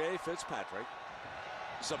 DJ Fitzpatrick.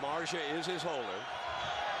 Samardzija is his holder.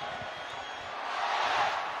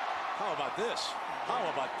 How about this? How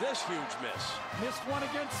about this huge miss? Missed one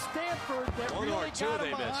against Stanford that One really or two got they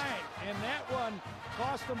him missed. behind. And that one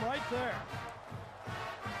cost him right there.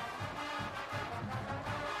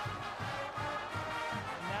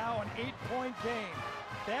 Now an 8-point game.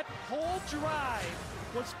 That whole drive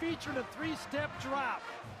was featured a 3-step drop.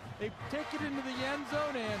 They take it into the end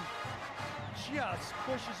zone and just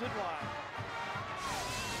pushes it wide.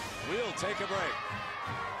 We'll take a break.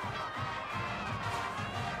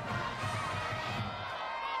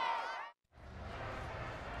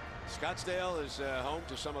 Scottsdale is home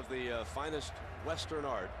to some of the finest Western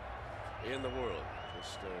art in the world.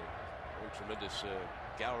 Just one tremendous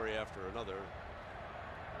gallery after another.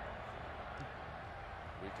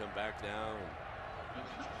 We come back now.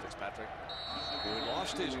 Fitzpatrick, who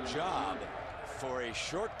lost his job for a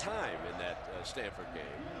short time in that Stanford game,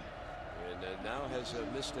 and now has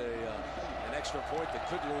missed an extra point that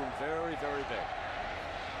could loom very, very big.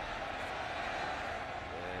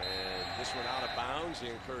 And this one out of bounds. He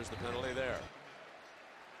incurs the penalty there.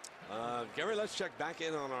 Gary, let's check back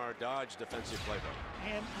in on our Dodge defensive playbook.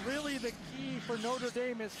 And really the key for Notre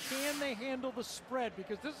Dame is, can they handle the spread?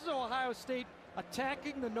 Because this is Ohio State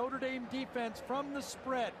attacking the Notre Dame defense from the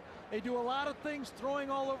spread. They do a lot of things, throwing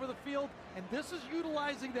all over the field, and this is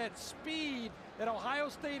utilizing that speed that Ohio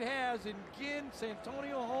State has in Ginn,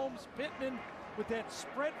 Santonio Holmes, Pittman. With that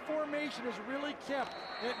spread formation has really kept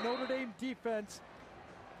that Notre Dame defense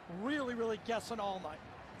really, really guessing all night.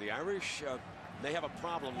 The Irish, they have a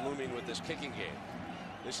problem looming with this kicking game.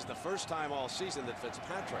 This is the first time all season that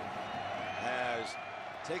Fitzpatrick has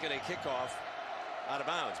taken a kickoff out of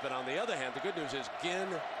bounds. But on the other hand, the good news is Ginn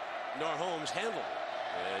nor Holmes handled it.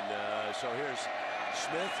 And so here's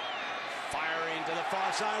Smith firing to the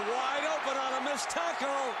far side, wide open on a missed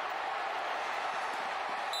tackle.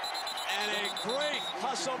 And a great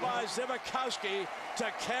hustle by Zibikowski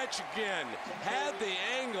to catch Ginn. Had the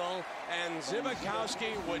angle, and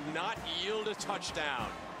Zibikowski would not yield a touchdown.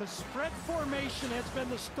 The spread formation has been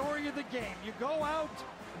the story of the game. You go out,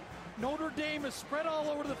 Notre Dame is spread all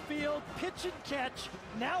over the field, pitch and catch.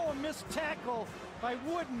 Now a missed tackle by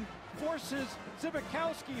Wooden forces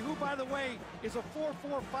Zibikowski, who, by the way, is a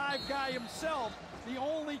 4.45 guy himself, the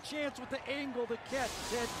only chance with the angle to catch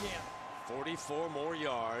Ted Ginn. 44 more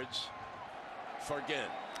yards for Ginn.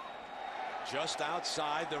 Just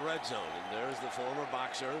outside the red zone. And there's the former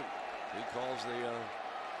boxer. He calls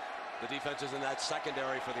the defenses in that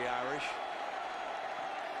secondary for the Irish.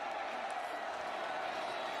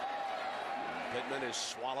 Pittman is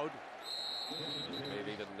swallowed.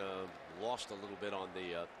 Maybe even lost a little bit on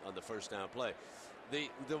the first down play.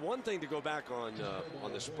 The one thing to go back on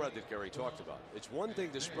the spread that Gary talked about. It's one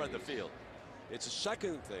thing to spread the field. It's a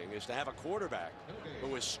second thing is to have a quarterback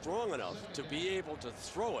who is strong enough to be able to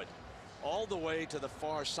throw it all the way to the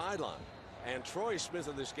far sideline. And Troy Smith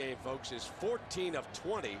in this game, folks, is 14 of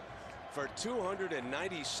 20 for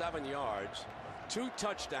 297 yards, 2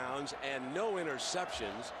 touchdowns, and no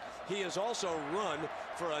interceptions. He has also run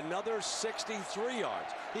for another 63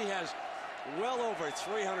 yards. He has well over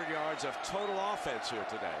 300 yards of total offense here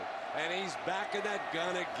today. And he's back in that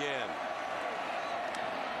gun again.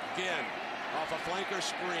 Again, off a flanker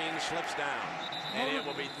screen, slips down. And it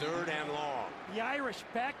will be 3rd and long. The Irish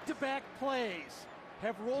back-to-back plays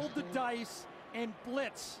have rolled the dice and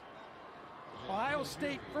blitz. Ohio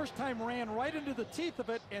State first time ran right into the teeth of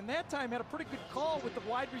it, and that time had a pretty good call with the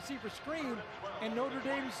wide receiver screen, and Notre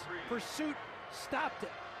Dame's pursuit stopped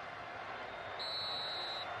it.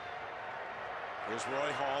 Here's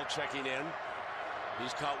Roy Hall checking in.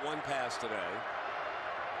 He's caught 1 pass today.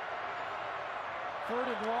 3rd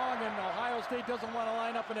and long, and Ohio State doesn't want to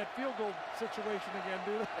line up in that field goal situation again,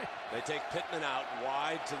 do they? They take Pittman out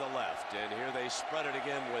wide to the left, and here they spread it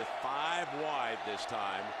again with 5 wide this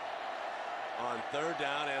time on 3rd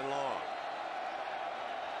down and long.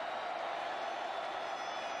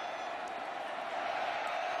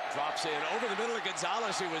 Drops in over the middle of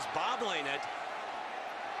Gonzalez, who was bobbling it.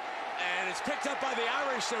 And it's picked up by the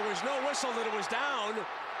Irish. There was no whistle that it was down.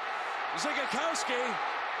 Zibikowski,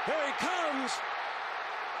 here he comes.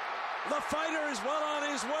 The fighter is well on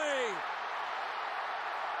his way.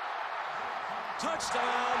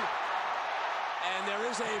 Touchdown. And there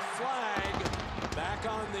is a flag back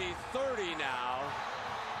on the 30 now.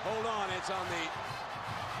 Hold on, it's on the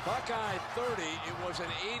Buckeye 30. It was an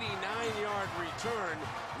 89-yard return.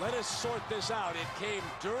 Let us sort this out. It came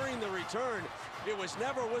during the return. It was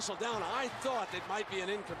never whistled down. I thought it might be an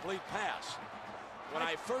incomplete pass when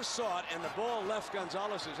I first saw it, and the ball left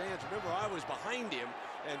Gonzalez's hands. Remember, I was behind him,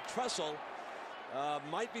 and Tressel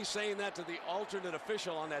might be saying that to the alternate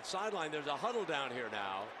official on that sideline. There's a huddle down here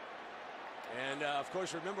now. And, of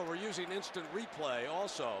course, remember, we're using instant replay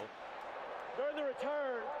also. During the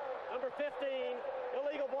return, number 15,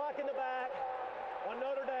 illegal block in the back on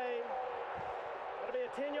Notre Dame. It'll be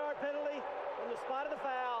a 10-yard penalty from the spot of the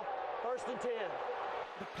foul, 1st and 10.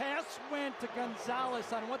 The pass went to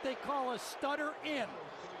Gonzalez on what they call a stutter in.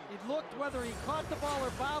 He looked whether he caught the ball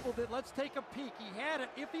or bobbled it. Let's take a peek. He had it.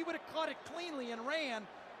 If he would have caught it cleanly and ran,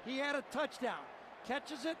 he had a touchdown.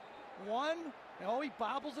 Catches it, 1. Oh, he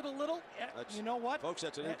bobbles it a little. You know what? Folks,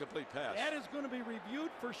 that's an incomplete pass. That is going to be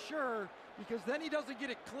reviewed for sure, because then he doesn't get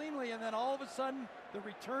it cleanly, and then all of a sudden the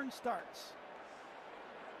return starts.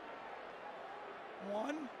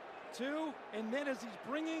 1, 2, and then as he's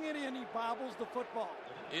bringing it in, he bobbles the football.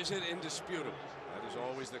 Is it indisputable? That is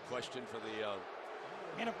always the question for the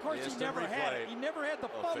and of course he never had it. He never had the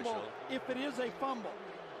fumble official. if it is a fumble.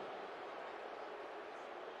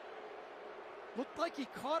 Looked like he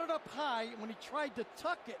caught it up high. When he tried to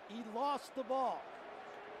tuck it, he lost the ball.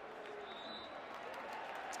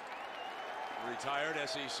 Retired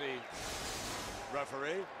SEC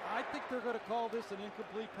referee. I think they're going to call this an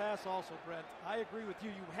incomplete pass also, Brent. I agree with you.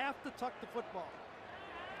 You have to tuck the football.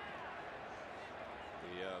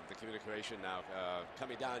 The communication now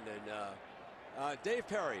coming down, and Dave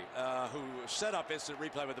Perry, who set up instant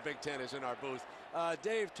replay with the Big Ten, is in our booth.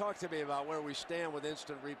 Dave, talk to me about where we stand with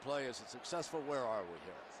instant replay. Is it successful? Where are we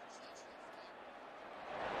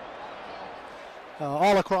here?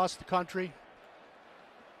 All across the country.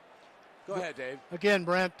 Go ahead, Dave. Again,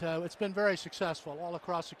 Brent, it's been very successful all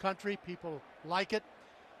across the country. People like it.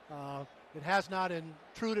 It has not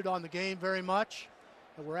intruded on the game very much.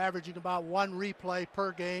 We're averaging about 1 replay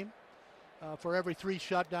per game. For every 3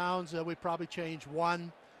 shutdowns, we probably change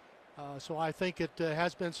 1. So I think it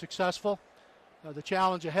has been successful. The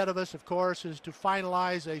challenge ahead of us, of course, is to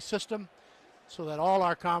finalize a system so that all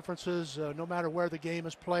our conferences, no matter where the game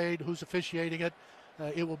is played, who's officiating it,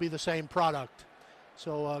 it will be the same product.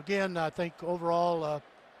 So again, I think overall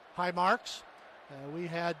high marks. We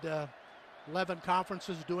had 11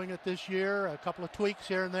 conferences doing it this year, a couple of tweaks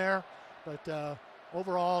here and there, but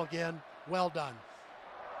overall, again, well done.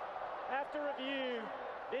 After review,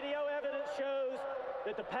 video evidence shows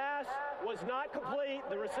that the pass was not complete.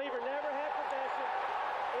 The receiver never had possession.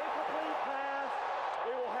 Incomplete pass.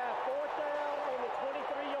 We will have 4th down on the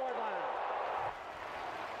 23-yard line.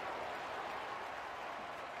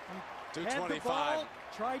 225. Had the ball,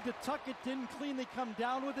 tried to tuck it, didn't cleanly come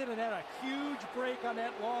down with it, and had a huge break on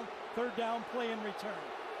that long 3rd down play in return.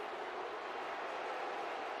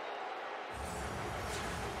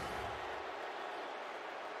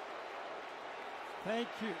 Thank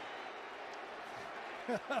you.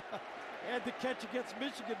 Had to catch against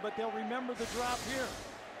Michigan, but they'll remember the drop here.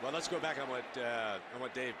 Well, let's go back on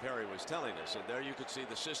what Dave Perry was telling us, and there you could see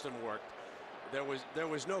the system worked. There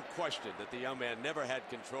was no question that the young man never had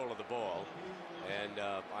control of the ball, and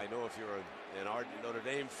I know if you're an ardent Notre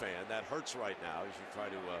Dame fan, that hurts right now as you try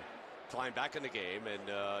to climb back in the game.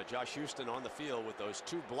 And Josh Houston on the field with those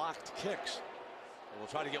 2 blocked kicks. And we'll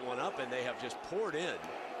try to get one up, and they have just poured in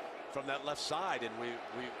from that left side, and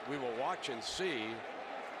we will watch and see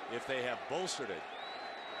if they have bolstered it.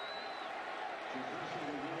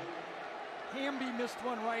 Hamby missed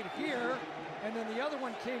one right here, and then the other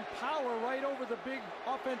one came power right over the big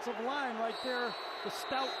offensive line right there, the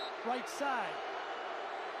stout right side.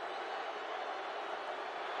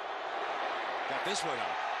 Got this one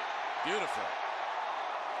up. Beautiful.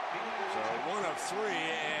 So 1 of 3,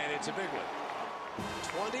 and it's a big one.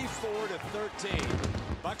 24-13.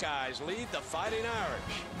 Buckeyes lead the Fighting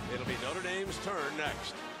Irish. It'll be Notre Dame's turn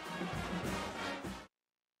next.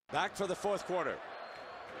 Back for the 4th quarter.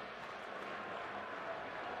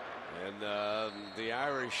 And the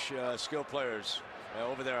Irish skill players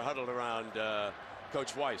over there huddled around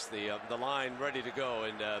Coach Weiss, the line ready to go,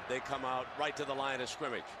 and they come out right to the line of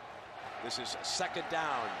scrimmage. This is 2nd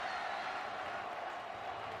down.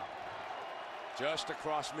 Just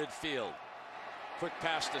across midfield. Quick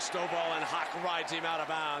pass to Stovall, and Hawk rides him out of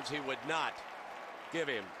bounds. He would not give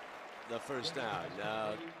him the 1st down.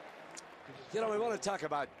 You know, we want to talk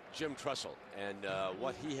about Jim Tressel and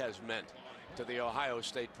what he has meant to the Ohio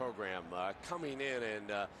State program, coming in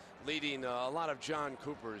and leading a lot of John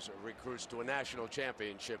Cooper's recruits to a national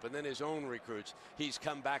championship, and then his own recruits. He's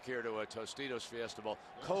come back here to a Tostitos Fiesta Bowl,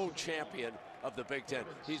 co-champion of the Big Ten.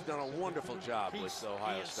 He's done a wonderful job with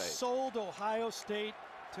Ohio State. He sold Ohio State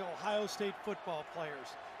to Ohio State football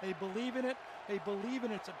players. They believe in it. They believe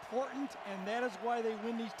in its importance, and that is why they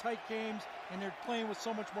win these tight games, and they're playing with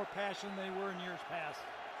so much more passion than they were in years past.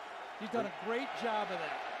 He's done a great job of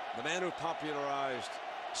that. The man who popularized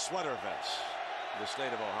sweater vests in the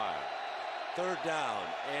state of Ohio. 3rd down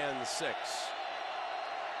and 6.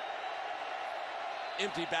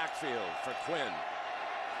 Empty backfield for Quinn.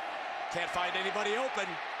 Can't find anybody open.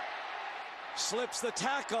 Slips the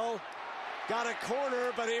tackle. Got a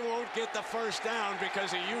corner, but he won't get the first down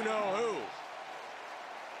because of you-know-who.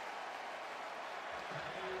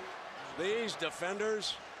 These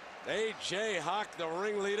defenders, A.J. Hawk, the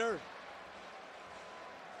ringleader.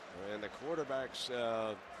 And the quarterback's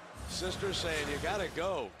sister saying, you got to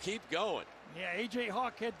go. Keep going. Yeah, A.J.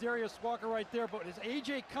 Hawk had Darius Walker right there, but as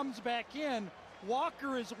A.J. comes back in,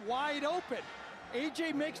 Walker is wide open.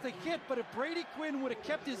 A.J. makes the hit, but if Brady Quinn would have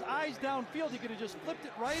kept his eyes downfield, he could have just flipped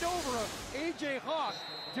it right over A.J. Hawk.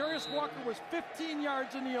 Darius Walker was 15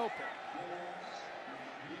 yards in the open.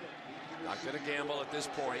 Not going to gamble at this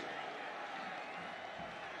point.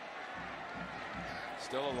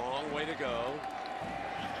 Still a long way to go.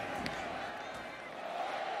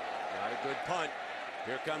 Not a good punt.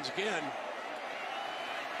 Here comes again.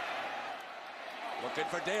 Looking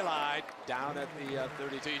for daylight down at the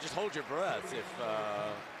 32. You just hold your breath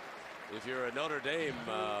if you're a Notre Dame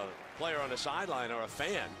player on the sideline or a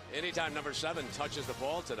fan. Anytime number 7 touches the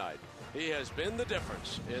ball tonight, he has been the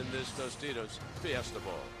difference in this Tostitos Fiesta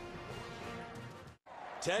Bowl.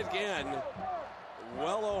 Ted Ginn,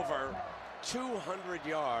 well over 200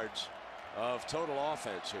 yards of total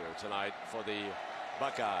offense here tonight for the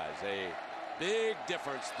Buckeyes. A big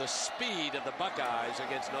difference, the speed of the Buckeyes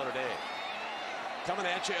against Notre Dame. Coming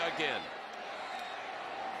at you again.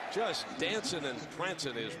 Just dancing and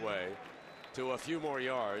prancing his way to a few more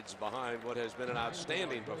yards behind what has been an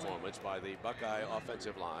outstanding performance by the Buckeye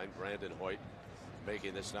offensive line. Brandon Hoyt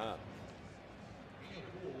making the stop.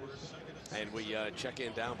 And we check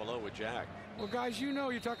in down below with Jack. Well, guys, you know,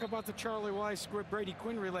 you talk about the Charlie Weiss Brady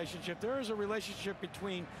Quinn relationship. There is a relationship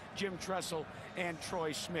between Jim Tressel and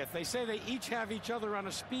Troy Smith. They say they each have each other on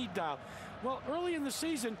a speed dial. Well, early in the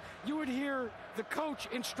season, you would hear the coach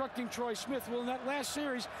instructing Troy Smith. Well, in that last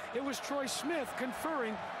series, it was Troy Smith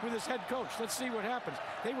conferring with his head coach. Let's see what happens.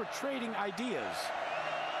 They were trading ideas.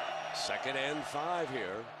 2nd and 5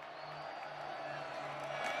 here.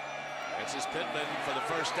 Francis Pittman for the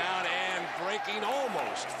first down and breaking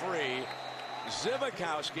almost free.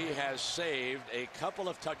 Zibikowski has saved a couple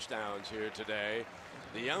of touchdowns here today.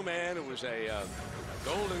 The young man who was a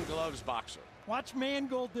Golden Gloves boxer. Watch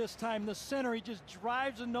Mangold this time, the center. He just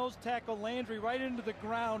drives a nose tackle Landry right into the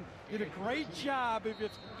ground. Did a great job of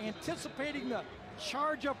just anticipating the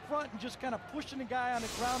charge up front and just kind of pushing the guy on the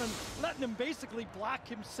ground and letting him basically block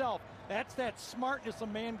himself. That's that smartness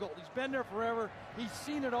of Mangold. He's been there forever. He's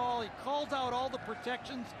seen it all. He calls out all the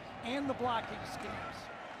protections and the blocking schemes.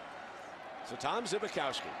 So Tom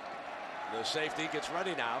Zibikowski, the safety, gets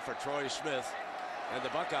ready now for Troy Smith. And the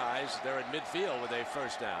Buckeyes, they're in midfield with a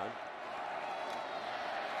first down.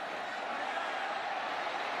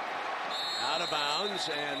 Out of bounds,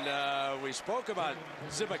 and we spoke about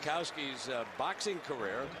Zibikowski's boxing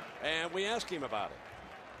career, and we asked him about it.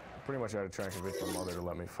 Pretty much I had to try and convince my mother to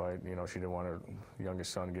let me fight. You know, she didn't want her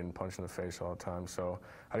youngest son getting punched in the face all the time, so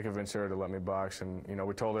I had to convince her to let me box. And you know,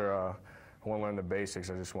 we told her I want to learn the basics.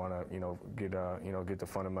 I just want to get the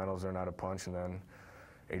fundamentals, learn how to punch, and then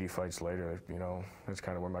 80 fights later, you know, that's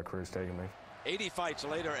kind of where my career's taken me. 80 fights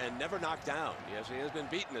later and never knocked down. Yes, he has been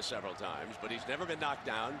beaten several times, but he's never been knocked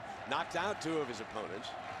down. Knocked out 2 of his opponents,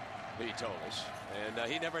 he told us. And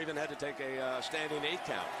he never even had to take a standing 8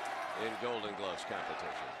 count in Golden Gloves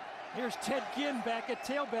competition. Here's Ted Ginn back at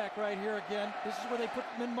tailback right here again. This is where they put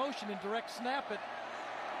him in motion and direct snap it.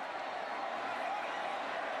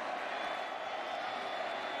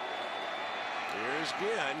 Here's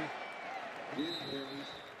Ginn.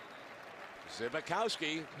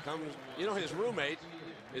 Zibikowski comes, you know, his roommate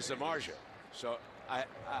is Samardzija. So I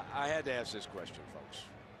had to ask this question, folks.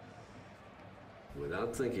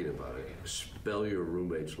 Without thinking about it, spell your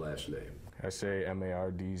roommate's last name. I say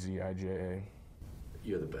Mardzija.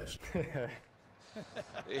 You're the best.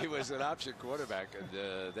 He was an option quarterback, and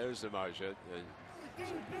there's Samardzija.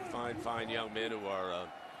 Fine young men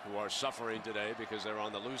who are suffering today because they're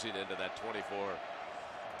on the losing end of that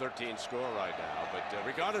 24-13 score right now. But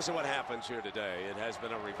regardless of what happens here today, it has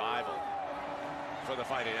been a revival for the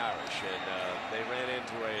Fighting Irish, and they ran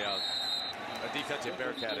into a defensive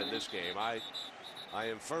Bearcat in this game. I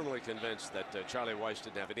am firmly convinced that Charlie Weiss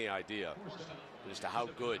didn't have any idea as to how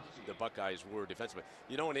good the Buckeyes were defensively.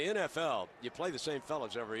 You know, in the NFL, you play the same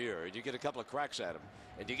fellas every year, and you get a couple of cracks at them,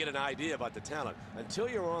 and you get an idea about the talent. Until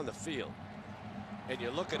you're on the field, and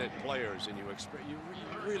you're looking at players, and you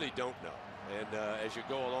really don't know. And as you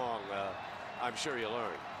go along, I'm sure you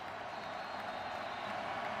learn.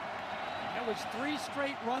 That was 3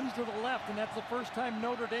 straight runs to the left, and that's the first time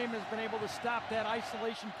Notre Dame has been able to stop that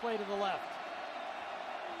isolation play to the left.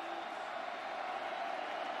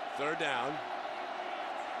 3rd down.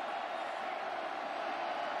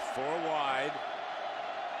 4 wide.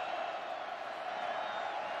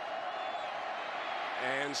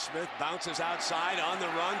 And Smith bounces outside on the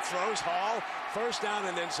run, throws Hall. 1st down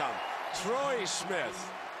and then some. Troy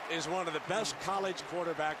Smith is one of the best college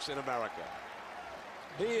quarterbacks in America.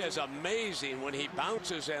 He is amazing when he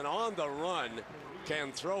bounces and on the run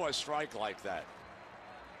can throw a strike like that.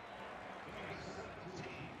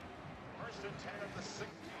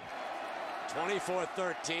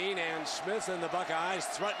 24-13, and Smith and the Buckeyes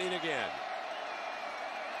threatening again.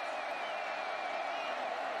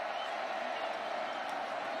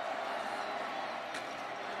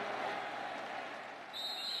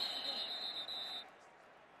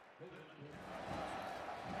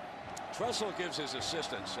 Tressel gives his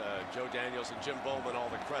assistants, Joe Daniels and Jim Bowman, all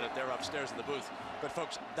the credit. They're upstairs in the booth. But,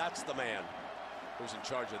 folks, that's the man who's in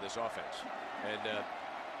charge of this offense. And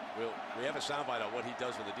we have a soundbite on what he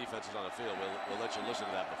does when the defense is on the field. We'll let you listen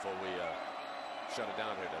to that before we shut it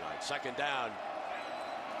down here tonight. 2nd down.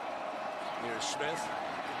 Here's Smith.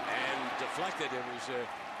 And deflected. It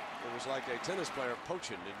was like a tennis player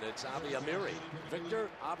poaching, and it's Abi Amiri. Victor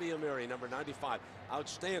Abi Amiri, number 95.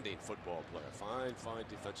 Outstanding football player. Fine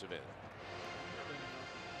defensive end.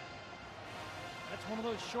 That's one of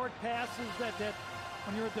those short passes that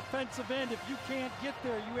when you're a defensive end, if you can't get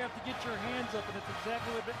there, you have to get your hands up, and it's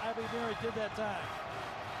exactly what Abi Amiri did that time.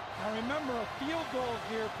 Now remember, a field goal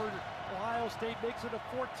here for Ohio State makes it a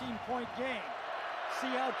 14-point game.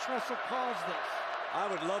 See how Tressel calls this. I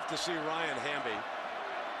would love to see Ryan Hamby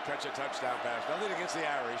catch a touchdown pass. Nothing against the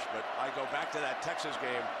Irish, but I go back to that Texas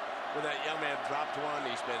game when that young man dropped one.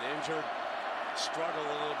 He's been injured,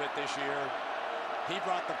 struggled a little bit this year. He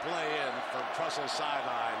brought the play in from Trussel's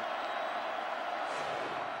sideline.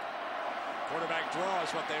 Quarterback draw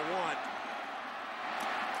is what they want.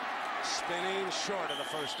 Spinning short of the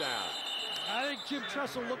 1st down. I think Jim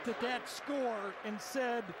Tressel looked at that score and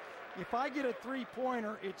said, if I get a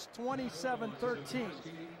 3-pointer, it's 27-13.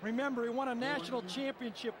 Remember, he won a national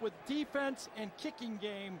championship with defense and kicking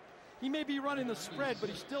game. He may be running the spread,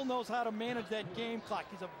 but he still knows how to manage that game clock.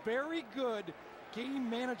 He's a very good game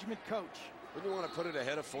management coach. Wouldn't you want to put it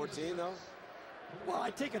ahead of 14, though? Well,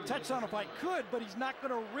 I'd take a touchdown if I could, but he's not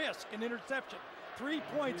going to risk an interception. 3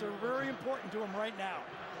 points are very important to him right now.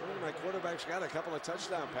 Well, my quarterback's got a couple of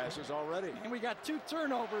touchdown passes already. And we got 2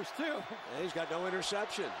 turnovers, too. And he's got no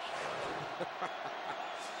interceptions.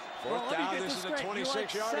 4th down, this is a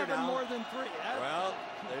 26-yarder now. More than 3. Well,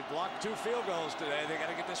 they blocked 2 field goals today. They got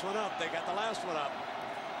to get this one up. They got the last one up.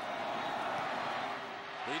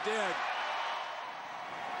 He did.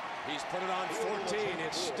 He's put it on 14.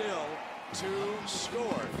 It's still 2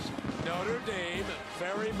 scores. Notre Dame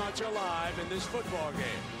very much alive in this football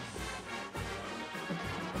game.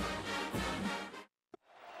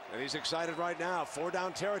 And he's excited right now.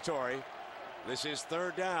 4-down territory. This is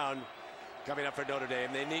 3rd down coming up for Notre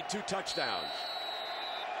Dame. They need 2 touchdowns.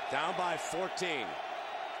 Down by 14.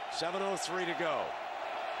 7:03 to go.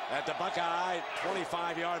 At the Buckeye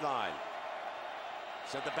 25-yard line.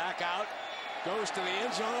 Sent the back out. Goes to the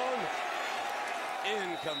end zone.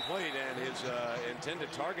 Incomplete, and his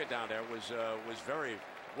intended target down there was very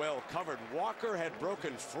well covered. Walker had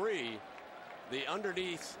broken free the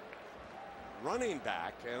underneath running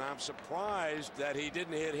back, and I'm surprised that he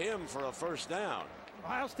didn't hit him for a 1st down.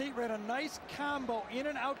 Ohio State ran a nice combo in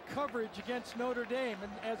and out coverage against Notre Dame,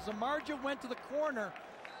 and as Zamarja went to the corner,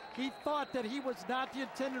 he thought that he was not the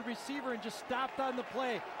intended receiver and just stopped on the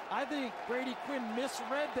play. I think Brady Quinn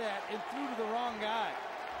misread that and threw to the wrong guy.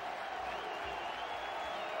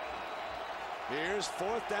 Here's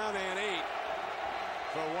 4th down and 8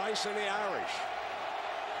 for Weiss and the Irish.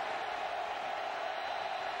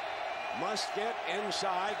 Must get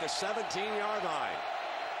inside the 17-yard line.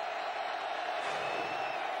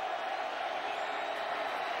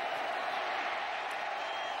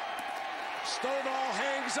 Stovall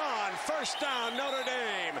hangs on. 1st down, Notre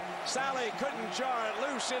Dame. Sally couldn't jar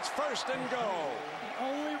it loose. It's 1st and goal. The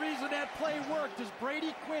only reason that play worked is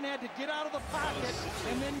Brady Quinn had to get out of the pocket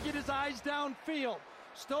and then get his eyes downfield.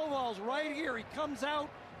 Stovall's right here. He comes out.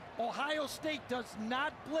 Ohio State does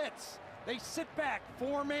not blitz. They sit back.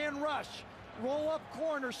 4-man rush. Roll up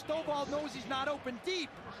corner. Stovall knows he's not open deep,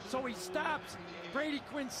 so he stops. Brady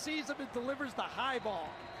Quinn sees him and delivers the high ball.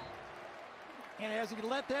 And as he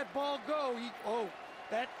let that ball go,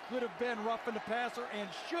 that could have been roughing the passer and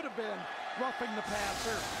should have been roughing the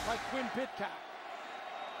passer by Quinn Pitcock.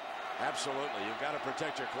 Absolutely. You've got to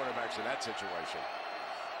protect your quarterbacks in that situation.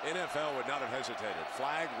 NFL would not have hesitated.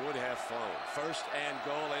 Flag would have flown. First and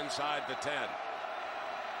goal inside the 10.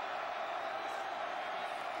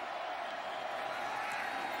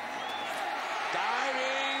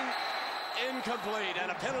 Diving, incomplete, and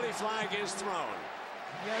a penalty flag is thrown.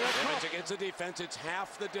 Yeah, if it's against the defense, it's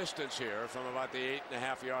half the distance here from about the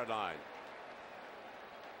 8.5-yard line.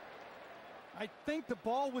 I think the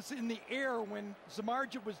ball was in the air when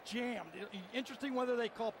Zamarja was jammed. Interesting whether they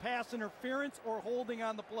call pass interference or holding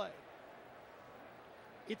on the play.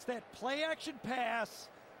 It's that play action pass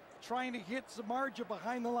trying to hit Zamarja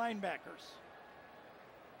behind the linebackers.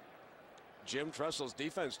 Jim Tressel's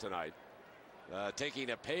defense tonight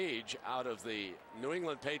taking a page out of the New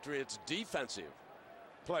England Patriots defensive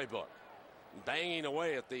playbook, banging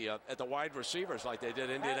away at the wide receivers like they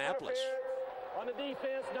did Indianapolis. On the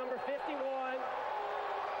defense, number 51.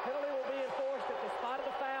 Penalty will be enforced at the spot of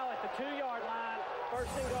the foul at the 2-yard line. First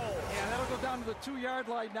and goal. Yeah, that'll go down to the 2-yard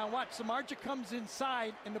line. Now watch, Zamarja comes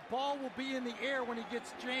inside, and the ball will be in the air when he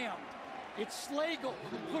gets jammed. It's Slagle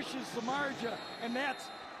who pushes Zamarja, and that's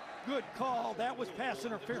good call. That was pass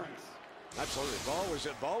interference. Absolutely.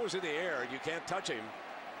 Ball was in the air. You can't touch him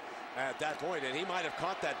at that point, and he might have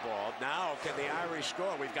caught that ball. Now can the Irish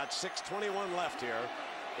score? We've got 6:21 left here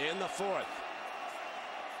in the fourth.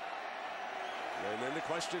 And then the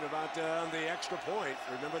question about the extra point.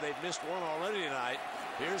 Remember, they've missed one already tonight.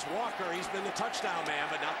 Here's Walker. He's been the touchdown man,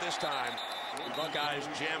 but not this time. The Buckeyes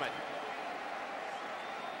jam it.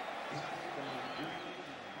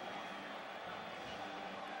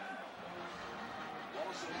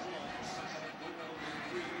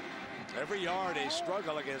 Every yard a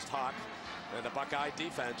struggle against Hawk and the Buckeye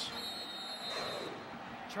defense.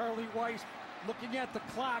 Charlie Weiss looking at the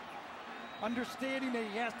clock, understanding that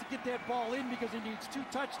he has to get that ball in because he needs 2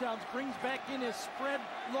 touchdowns, brings back in his spread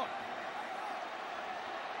look.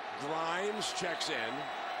 Grimes checks in.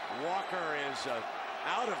 Walker is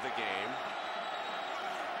out of the game.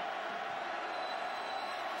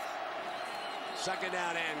 Second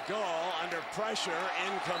down and goal, under pressure,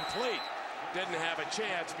 incomplete. Didn't have a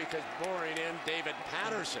chance because boring in David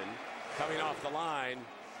Patterson coming off the line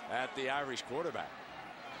at the Irish quarterback.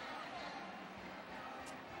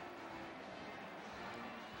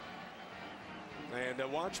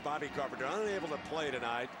 And watch Bobby Carpenter, unable to play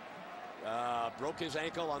tonight. Broke his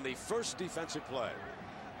ankle on the first defensive play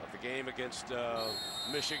of the game against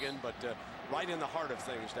Michigan, but right in the heart of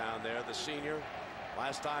things down there. The senior,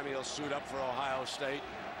 last time he'll suit up for Ohio State.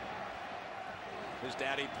 His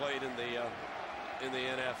daddy played in the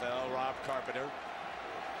NFL, Rob Carpenter.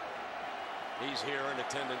 He's here in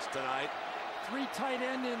attendance tonight. 3 tight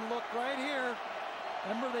end in look right here.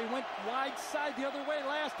 Remember, they went wide side the other way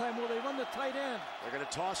last time. Will they run the tight end? They're going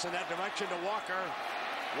to toss in that direction to Walker.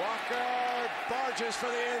 Walker barges for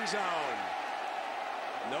the end zone.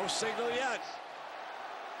 No signal yet.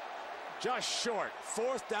 Just short.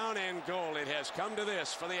 4th down and goal. It has come to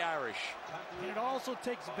this for the Irish. And it also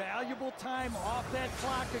takes valuable time off that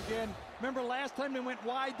clock again. Remember, last time they went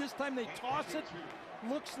wide. This time they toss it.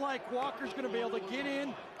 Looks like Walker's going to be able to get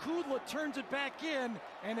in. Kudla turns it back in,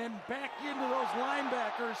 and then back into those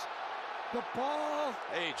linebackers. The ball.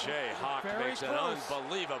 A.J. Hawk makes close. an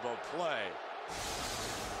unbelievable play.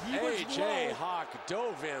 A.J. Hawk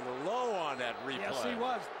dove in low on that replay. Yes, he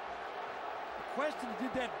was. The question,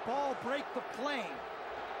 did that ball break the plane?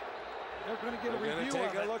 They're going to get a review of it. They're going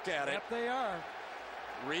to take a look at it. Yep, they are.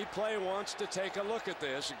 Replay wants to take a look at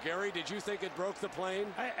this. Gary, did you think it broke the plane?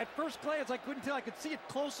 At first glance, I couldn't tell. I could see it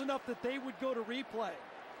close enough that they would go to replay.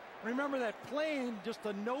 Remember, that plane, just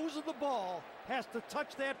the nose of the ball, has to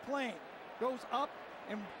touch that plane. Goes up,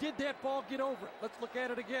 and did that ball get over it? Let's look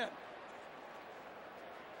at it again.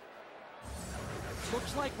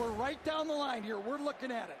 Looks like we're right down the line here. We're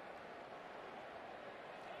looking at it.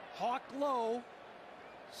 Hawk low,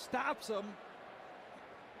 stops him.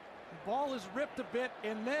 The ball is ripped a bit,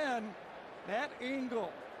 and then that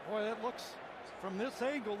angle, boy, that looks, from this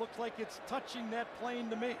angle, looks like it's touching that plane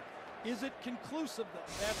to me. Is it conclusive,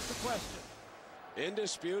 though? That's the question.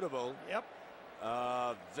 Indisputable. Yep.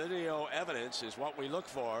 Video evidence is what we look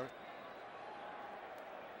for.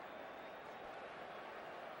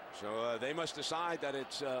 So they must decide that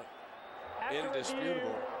it's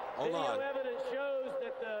indisputable. Hold on. Video evidence shows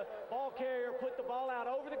that the ball carrier put the ball out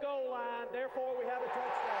over the goal line. Therefore, we have a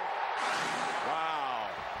touchdown. Wow.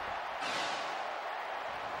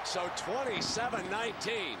 So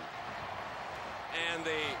 27-19. And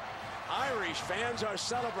the Irish fans are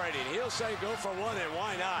celebrating. He'll say go for one, and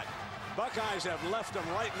why not? Buckeyes have left them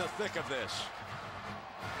right in the thick of this.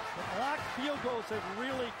 The clock field goals have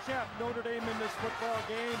really kept Notre Dame in this football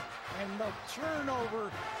game. And the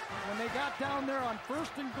turnover, when they got down there on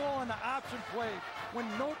 1st and goal on the option play, when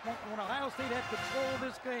Ohio State had control of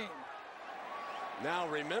this game. Now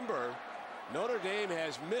remember, Notre Dame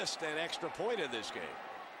has missed an extra point in this game.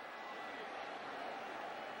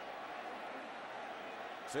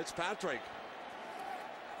 Fitzpatrick.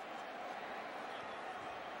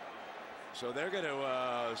 So they're going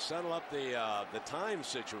to settle up the time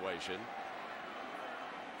situation.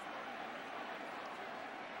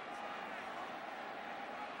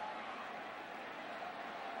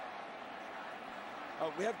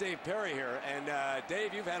 Oh, we have Dave Perry here, and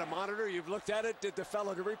Dave, you've had a monitor, you've looked at it. Did the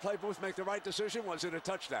fellow to replay booth make the right decision? Was it a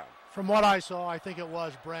touchdown? From what I saw, I think it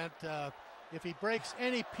was, Brent. If he breaks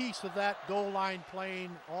any piece of that goal line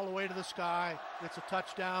plane all the way to the sky, it's a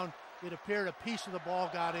touchdown. It appeared a piece of the ball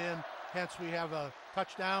got in, hence we have a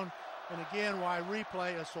touchdown. And again, why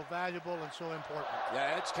replay is so valuable and so important.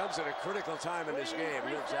 Yeah, it comes at a critical time in this game.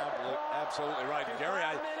 You're absolutely right. Gary,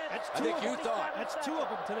 I think you thought. That's 2 of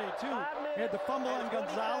them today, too. We had the fumble on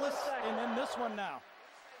Gonzalez, and then this one now.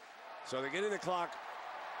 So they're getting the clock.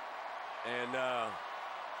 And,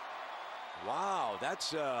 wow,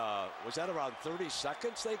 that's, was that around 30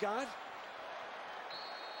 seconds they got?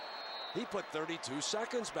 He put 32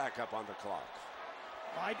 seconds back up on the clock.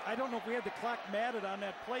 I don't know if we had the clock matted on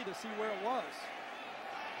that play to see where it was.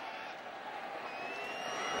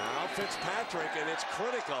 Now Fitzpatrick, and it's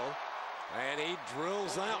critical, and he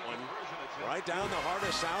drills that one right down the heart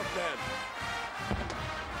of South Bend.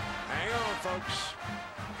 Hang on, folks.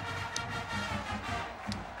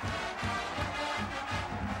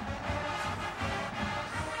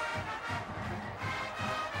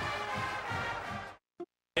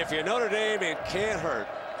 If you're Notre Dame, it can't hurt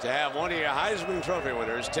to have one of your Heisman Trophy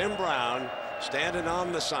winners, Tim Brown, standing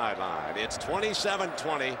on the sideline. It's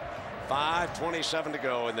 27-20, 5:27 to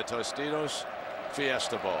go in the Tostitos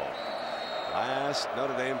Fiesta Bowl. Last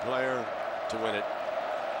Notre Dame player to win it,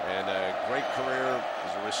 and a great career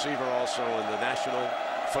as a receiver also in the National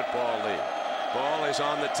Football League. Ball is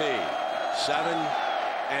on the tee. 7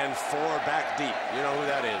 and 4 back deep. You know who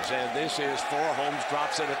that is. And this is 4. Holmes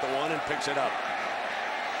drops it at the 1 and picks it up.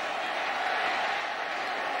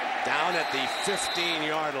 Down at the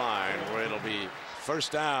 15-yard line, where it'll be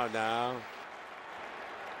first down now.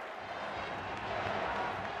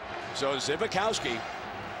 So Zibikowski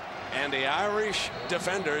and the Irish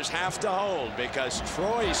defenders have to hold, because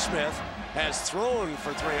Troy Smith has thrown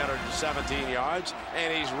for 317 yards,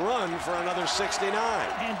 and he's run for another 69.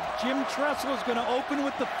 And Jim Tressel is going to open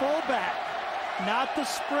with the fullback, not the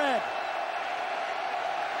spread.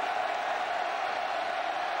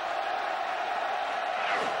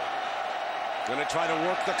 Going to try to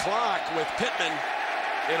work the clock with Pittman.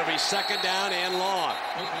 It'll be second down and long.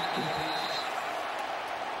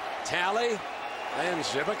 Talley and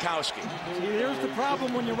Zibikowski. See, here's the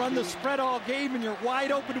problem when you run the spread all game and you're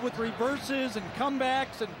wide open with reverses and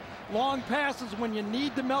comebacks and long passes when you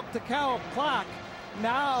need to milk the clock.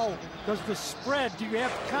 Now, does the spread, do you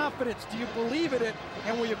have confidence? Do you believe in it?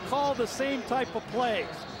 And will you call the same type of plays?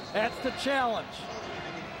 That's the challenge.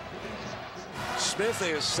 Smith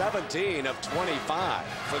is 17 of 25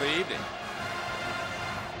 for the evening.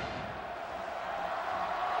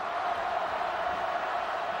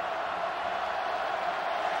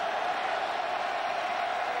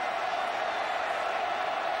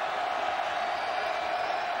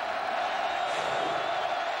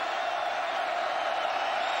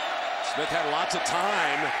 Smith had lots of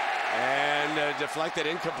time and deflected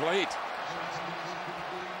incomplete.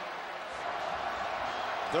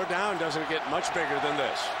 Third down doesn't get much bigger than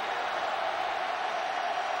this.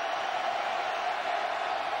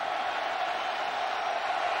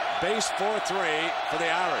 Base 4-3 for the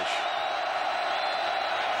Irish.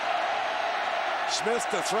 Smith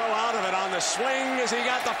to throw out of it on the swing. As he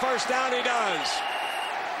got the first down, he does.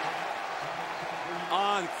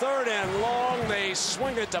 On third and long, they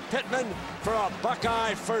swing it to Pittman for a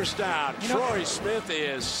Buckeye first down. Troy Smith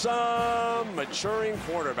is some maturing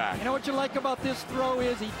quarterback. You know what you like about this throw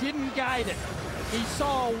is he didn't guide it. He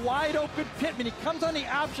saw a wide open Pittman. He comes on the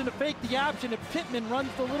option to fake the option, and Pittman runs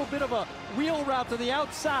a little bit of a wheel route to the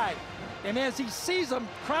outside. And as he sees him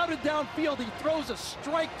crowded downfield, he throws a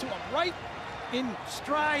strike to him right in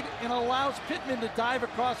stride and allows Pittman to dive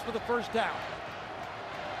across for the first down.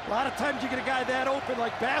 A lot of times you get a guy that open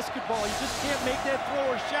like basketball, you just can't make that throw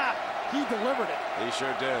or shot. He delivered it. He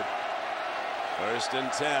sure did. First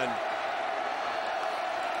and 10.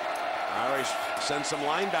 Irish send some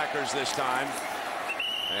linebackers this time.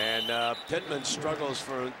 And Pittman struggles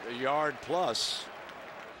for a yard plus.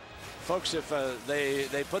 folks, if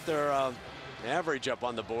they put their average up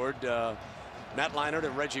on the board, Matt Leinart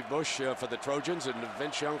and Reggie Bush for the Trojans, and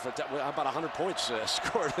Vince Young for about 100 points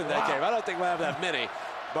scored in that game. I don't think we'll have that many,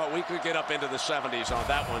 but we could get up into the 70s on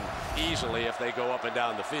that one easily if they go up and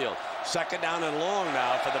down the field. Second down and long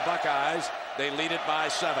now for the Buckeyes. They lead it by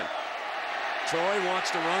 7. Troy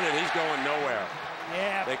wants to run, and he's going nowhere.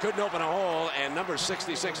 Yeah. They couldn't open a hole, and number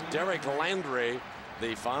 66, Derek Landry,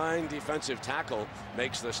 the fine defensive tackle,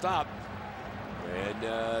 makes the stop. And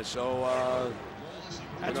that's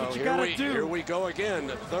what you gotta do. Here we go again.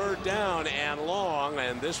 Third down and long,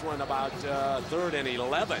 and this one about 3rd and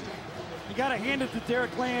 11. You got to hand it to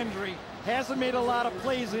Derek Landry. Hasn't made a lot of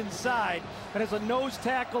plays inside, but as a nose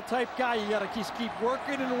tackle type guy, you got to just keep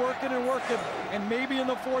working and working and working. And maybe in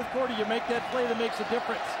the 4th quarter, you make that play that makes a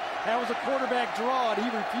difference. That was a quarterback draw, and he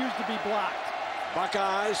refused to be blocked.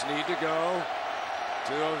 Buckeyes need to go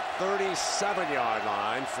to the 37-yard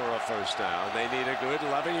line for a first down. They need a good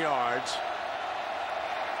 11 yards.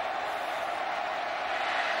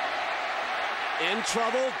 In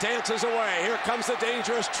trouble, dances away. Here comes the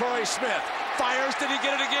dangerous Troy Smith. Fires, did he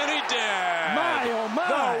get it again? He did. My, oh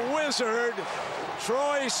my. The wizard,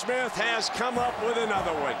 Troy Smith, has come up with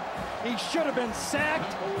another one. He should have been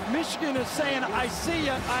sacked. Michigan is saying, I see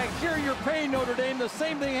you, I hear your pain, Notre Dame. The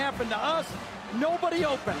same thing happened to us. Nobody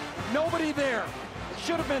open, nobody there.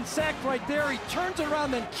 Should have been sacked right there. He turns it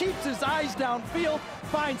around, then keeps his eyes downfield,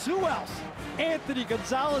 finds who else? Anthony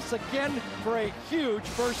Gonzalez again for a huge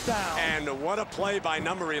first down. And what a play by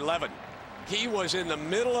number 11. He was in the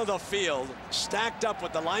middle of the field, stacked up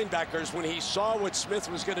with the linebackers. When he saw what Smith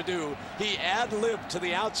was going to do, he ad-libbed to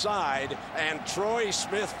the outside, and Troy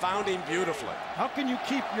Smith found him beautifully. How can you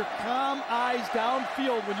keep your calm eyes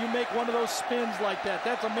downfield when you make one of those spins like that?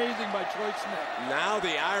 That's amazing by Troy Smith. Now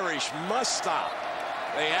the Irish must stop.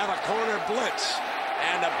 They have a corner blitz,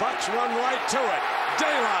 and the Bucks run right to it.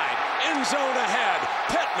 Daylight, end zone ahead.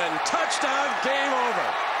 Pittman, touchdown, game over.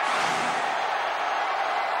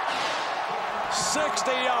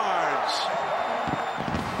 60 yards.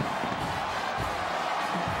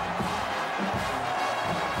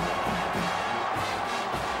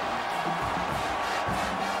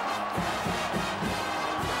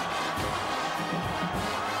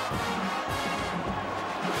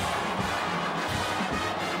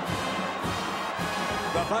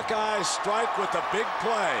 The Buckeyes strike with the big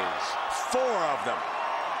plays, 4 of them.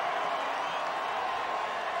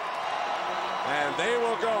 And they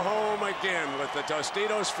will go home again with the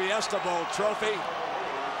Tostitos Fiesta Bowl trophy.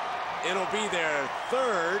 It'll be their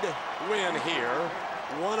 3rd win here.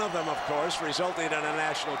 One of them, of course, resulted in a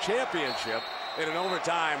national championship in an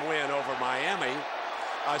overtime win over Miami,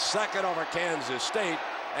 a 2nd over Kansas State,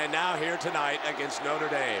 and now here tonight against Notre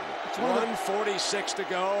Dame. 1:46 to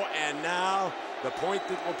go, and now the point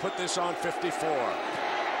that will put this on 54.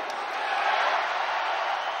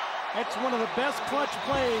 That's one of the best clutch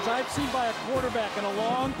plays I've seen by a quarterback in a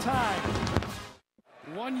long time.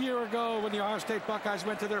 1 year ago, when the Ohio State Buckeyes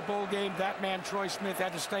went to their bowl game, that man, Troy Smith,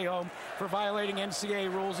 had to stay home for violating NCAA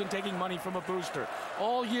rules and taking money from a booster.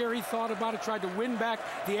 All year he thought about it, tried to win back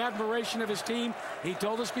the admiration of his team. He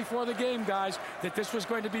told us before the game, guys, that this was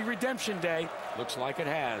going to be redemption day. Looks like it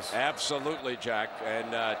has. Absolutely, Jack.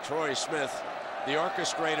 And Troy Smith, the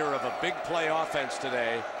orchestrator of a big play offense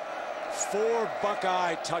today. 4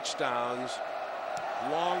 Buckeye touchdowns,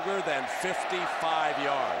 longer than 55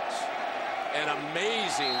 yards. An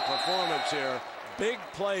amazing performance here. Big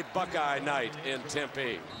play Buckeye night in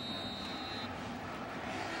Tempe.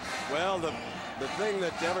 Well, the thing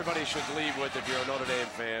that everybody should leave with if you're a Notre Dame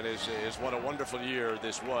fan is what a wonderful year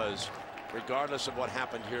this was, regardless of what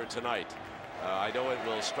happened here tonight. I know it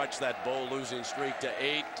will stretch that bowl losing streak to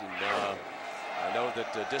 8, and I know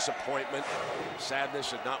that disappointment,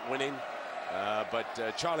 sadness at not winning,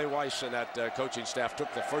 but Charlie Weiss and that coaching staff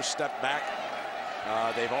took the first step back.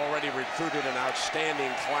 They've already recruited an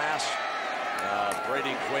outstanding class.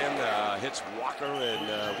 Brady Quinn hits Walker,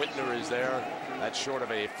 and Whitner is there. That's short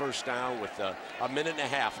of a first down with a minute and a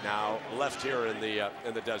half now left here in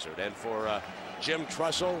the desert. And for Jim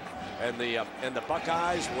Trussell and the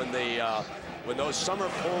Buckeyes, when those summer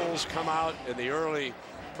polls come out in the early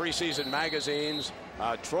preseason magazines,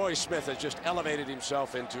 Troy Smith has just elevated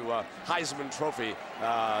himself into Heisman Trophy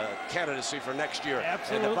candidacy for next year.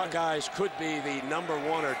 Absolutely. And the Buckeyes could be the number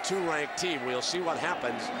 1 or 2 ranked team. We'll see what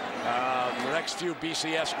happens in the next few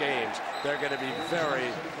BCS games. They're going to be very,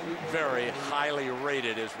 very highly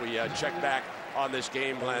rated as we check back on this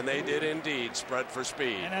game plan. They did indeed spread for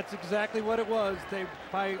speed. And that's exactly what it was.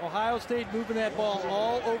 By Ohio State moving that ball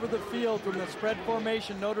all over the field from the spread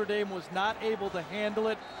formation, Notre Dame was not able to handle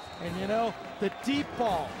it. And you know, the deep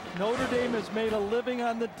ball, Notre Dame has made a living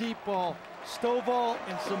on the deep ball. Stovall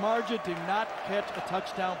and Samardzija did not catch a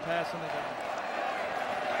touchdown pass in the game.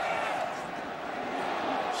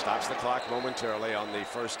 Stops the clock momentarily on the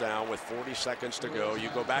first down with 40 seconds to go. You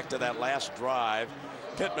go back to that last drive.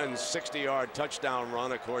 Pittman's 60-yard touchdown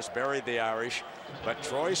run, of course, buried the Irish. But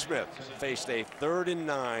Troy Smith faced a 3rd and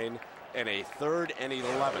 9 and a 3rd and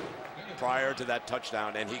 11 prior to that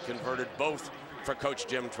touchdown, and he converted both for Coach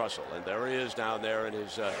Jim Trussell. And there he is down there in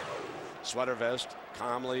his sweater vest,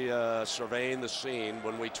 calmly surveying the scene.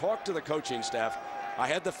 When we talked to the coaching staff, I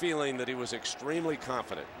had the feeling that he was extremely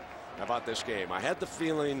confident about this game. I had the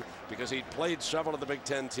feeling, because he'd played several of the Big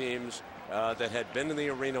Ten teams that had been in the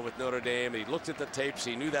arena with Notre Dame. He looked at the tapes.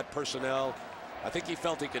 He knew that personnel. I think he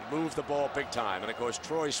felt he could move the ball big time. And, of course,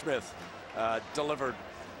 Troy Smith delivered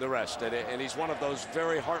the rest. And he's one of those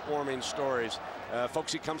very heartwarming stories.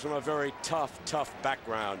 Folks, he comes from a very tough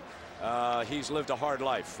background. He's lived a hard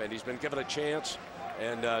life, and he's been given a chance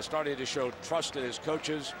and starting to show trust in his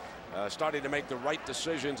coaches, starting to make the right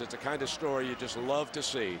decisions. It's the kind of story you just love to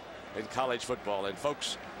see in college football. And,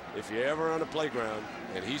 folks, if you're ever on a playground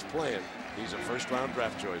and he's playing, he's a first-round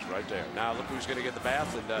draft choice right there. Now look who's going to get the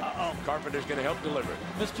bath, and Carpenter's going to help deliver it.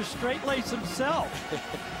 Mr. Straightlace himself.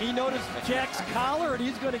 He noticed Jack's collar, and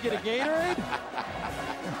he's going to get a Gatorade.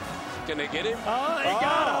 Can they get him? Oh, they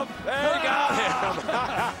got him. They got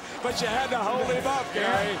him. But you had to hold him up,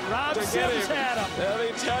 Gary. Rob Sims had him. Let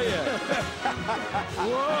me tell you.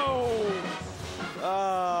 Whoa.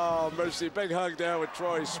 Oh, mercy. Big hug there with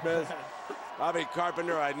Troy Smith. Bobby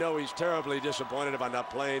Carpenter, I know he's terribly disappointed about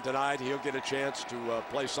not playing tonight. He'll get a chance to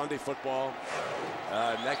play Sunday football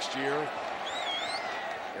next year.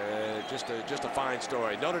 Just a fine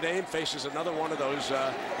story. Notre Dame faces another one of those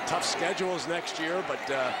tough schedules next year, but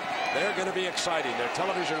they're going to be exciting. Their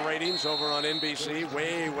television ratings over on NBC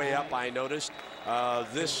way up, I noticed,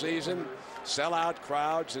 this season. Sellout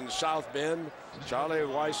crowds in South Bend. Charlie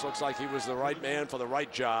Weiss looks like he was the right man for the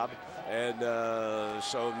right job. And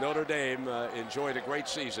so Notre Dame enjoyed a great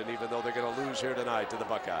season, even though they're going to lose here tonight to the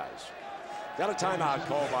Buckeyes. Got a timeout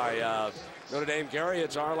call by Notre Dame. Gary,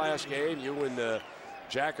 it's our last game. You and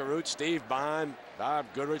Jack Arute, Steve Bond, Bob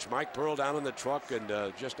Goodrich, Mike Pearl down in the truck, and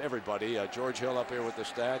just everybody. George Hill up here with the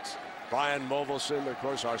stats. Brian Movelson, of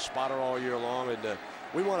course, our spotter all year long. And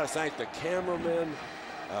we want to thank the cameramen,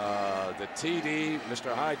 the TD,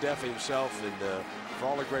 Mr. High Def himself, and for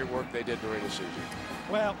all the great work they did during the season.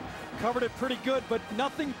 Well, covered it pretty good, but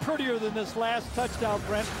nothing prettier than this last touchdown,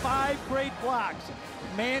 Brent. 5 great blocks.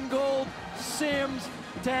 Mangold, Sims,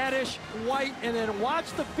 Dadish, White, and then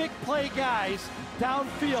watch the big play guys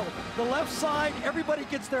downfield. The left side, everybody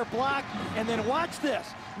gets their block, and then watch this.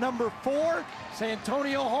 Number 4,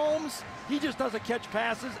 Santonio Holmes, he just doesn't catch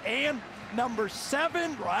passes, and number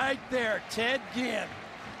 7, right there, Ted Ginn,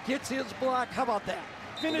 gets his block. How about that?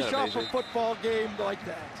 Finish off a football game like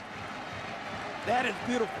that. That is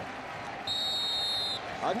beautiful.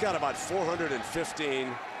 I've got about 415,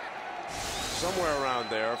 somewhere around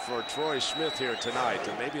there, for Troy Smith here tonight,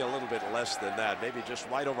 and maybe a little bit less than that, maybe just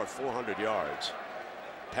right over 400 yards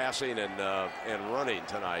passing and running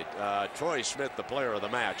tonight. Troy Smith, the player of the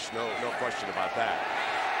match, no question about that.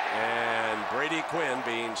 And Brady Quinn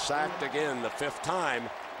being sacked again the 5th time.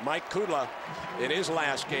 Mike Kudla in his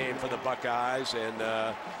last game for the Buckeyes, and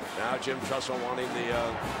now Jim Trussell wanting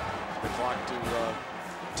the clock to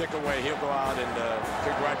tick away. He'll go out and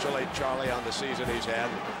congratulate Charlie on the season he's had.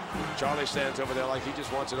 Charlie stands over there like he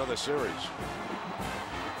just wants another series.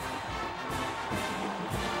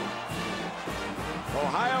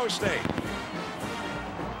 Ohio State.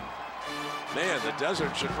 Man, the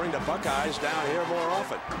desert should bring the Buckeyes down here more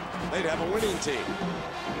often. They'd have a winning team.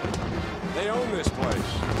 They own this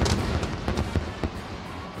place.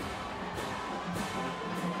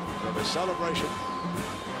 So the celebration.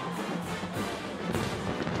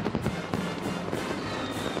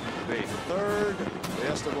 The 3rd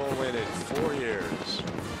festival win in 4 years.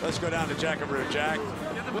 Let's go down to Jack Abreu. Jack.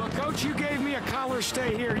 Well, Coach, you gave me a collar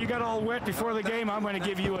stay here. You got all wet before the game. I'm going to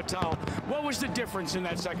give you a towel. What was the difference in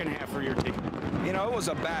that second half for your team? You know, it was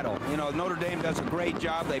a battle. You know, Notre Dame does a great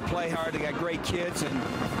job. They play hard. They got great kids. And,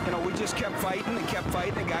 you know, we just kept fighting and kept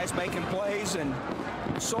fighting. The guys making plays. And,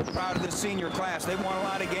 So proud of this senior class. They've won a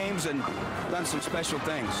lot of games and done some special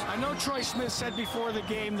things. I know Troy Smith said before the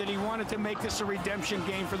game that he wanted to make this a redemption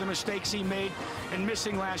game for the mistakes he made in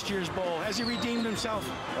missing last year's bowl. Has he redeemed himself?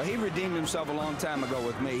 Well, he redeemed himself a long time ago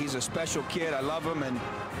with me. He's a special kid. I love him,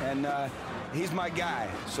 and he's my guy.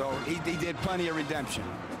 So he did plenty of redemption.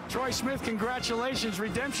 Troy Smith, congratulations.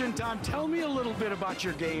 Redemption time. Tell me a little bit about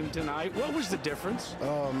your game tonight. What was the difference?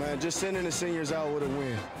 Oh, man, just sending the seniors out with a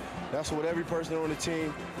win. That's what every person on the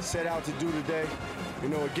team set out to do today. You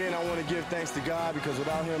know, again, I want to give thanks to God because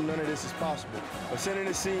without him, none of this is possible. But sending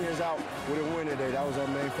the seniors out with a win today, that was our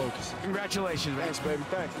main focus. Congratulations, man. Thanks, baby.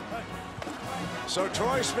 Thanks. So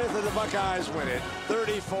Troy Smith and the Buckeyes win it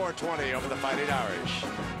 34-20 over the Fighting Irish.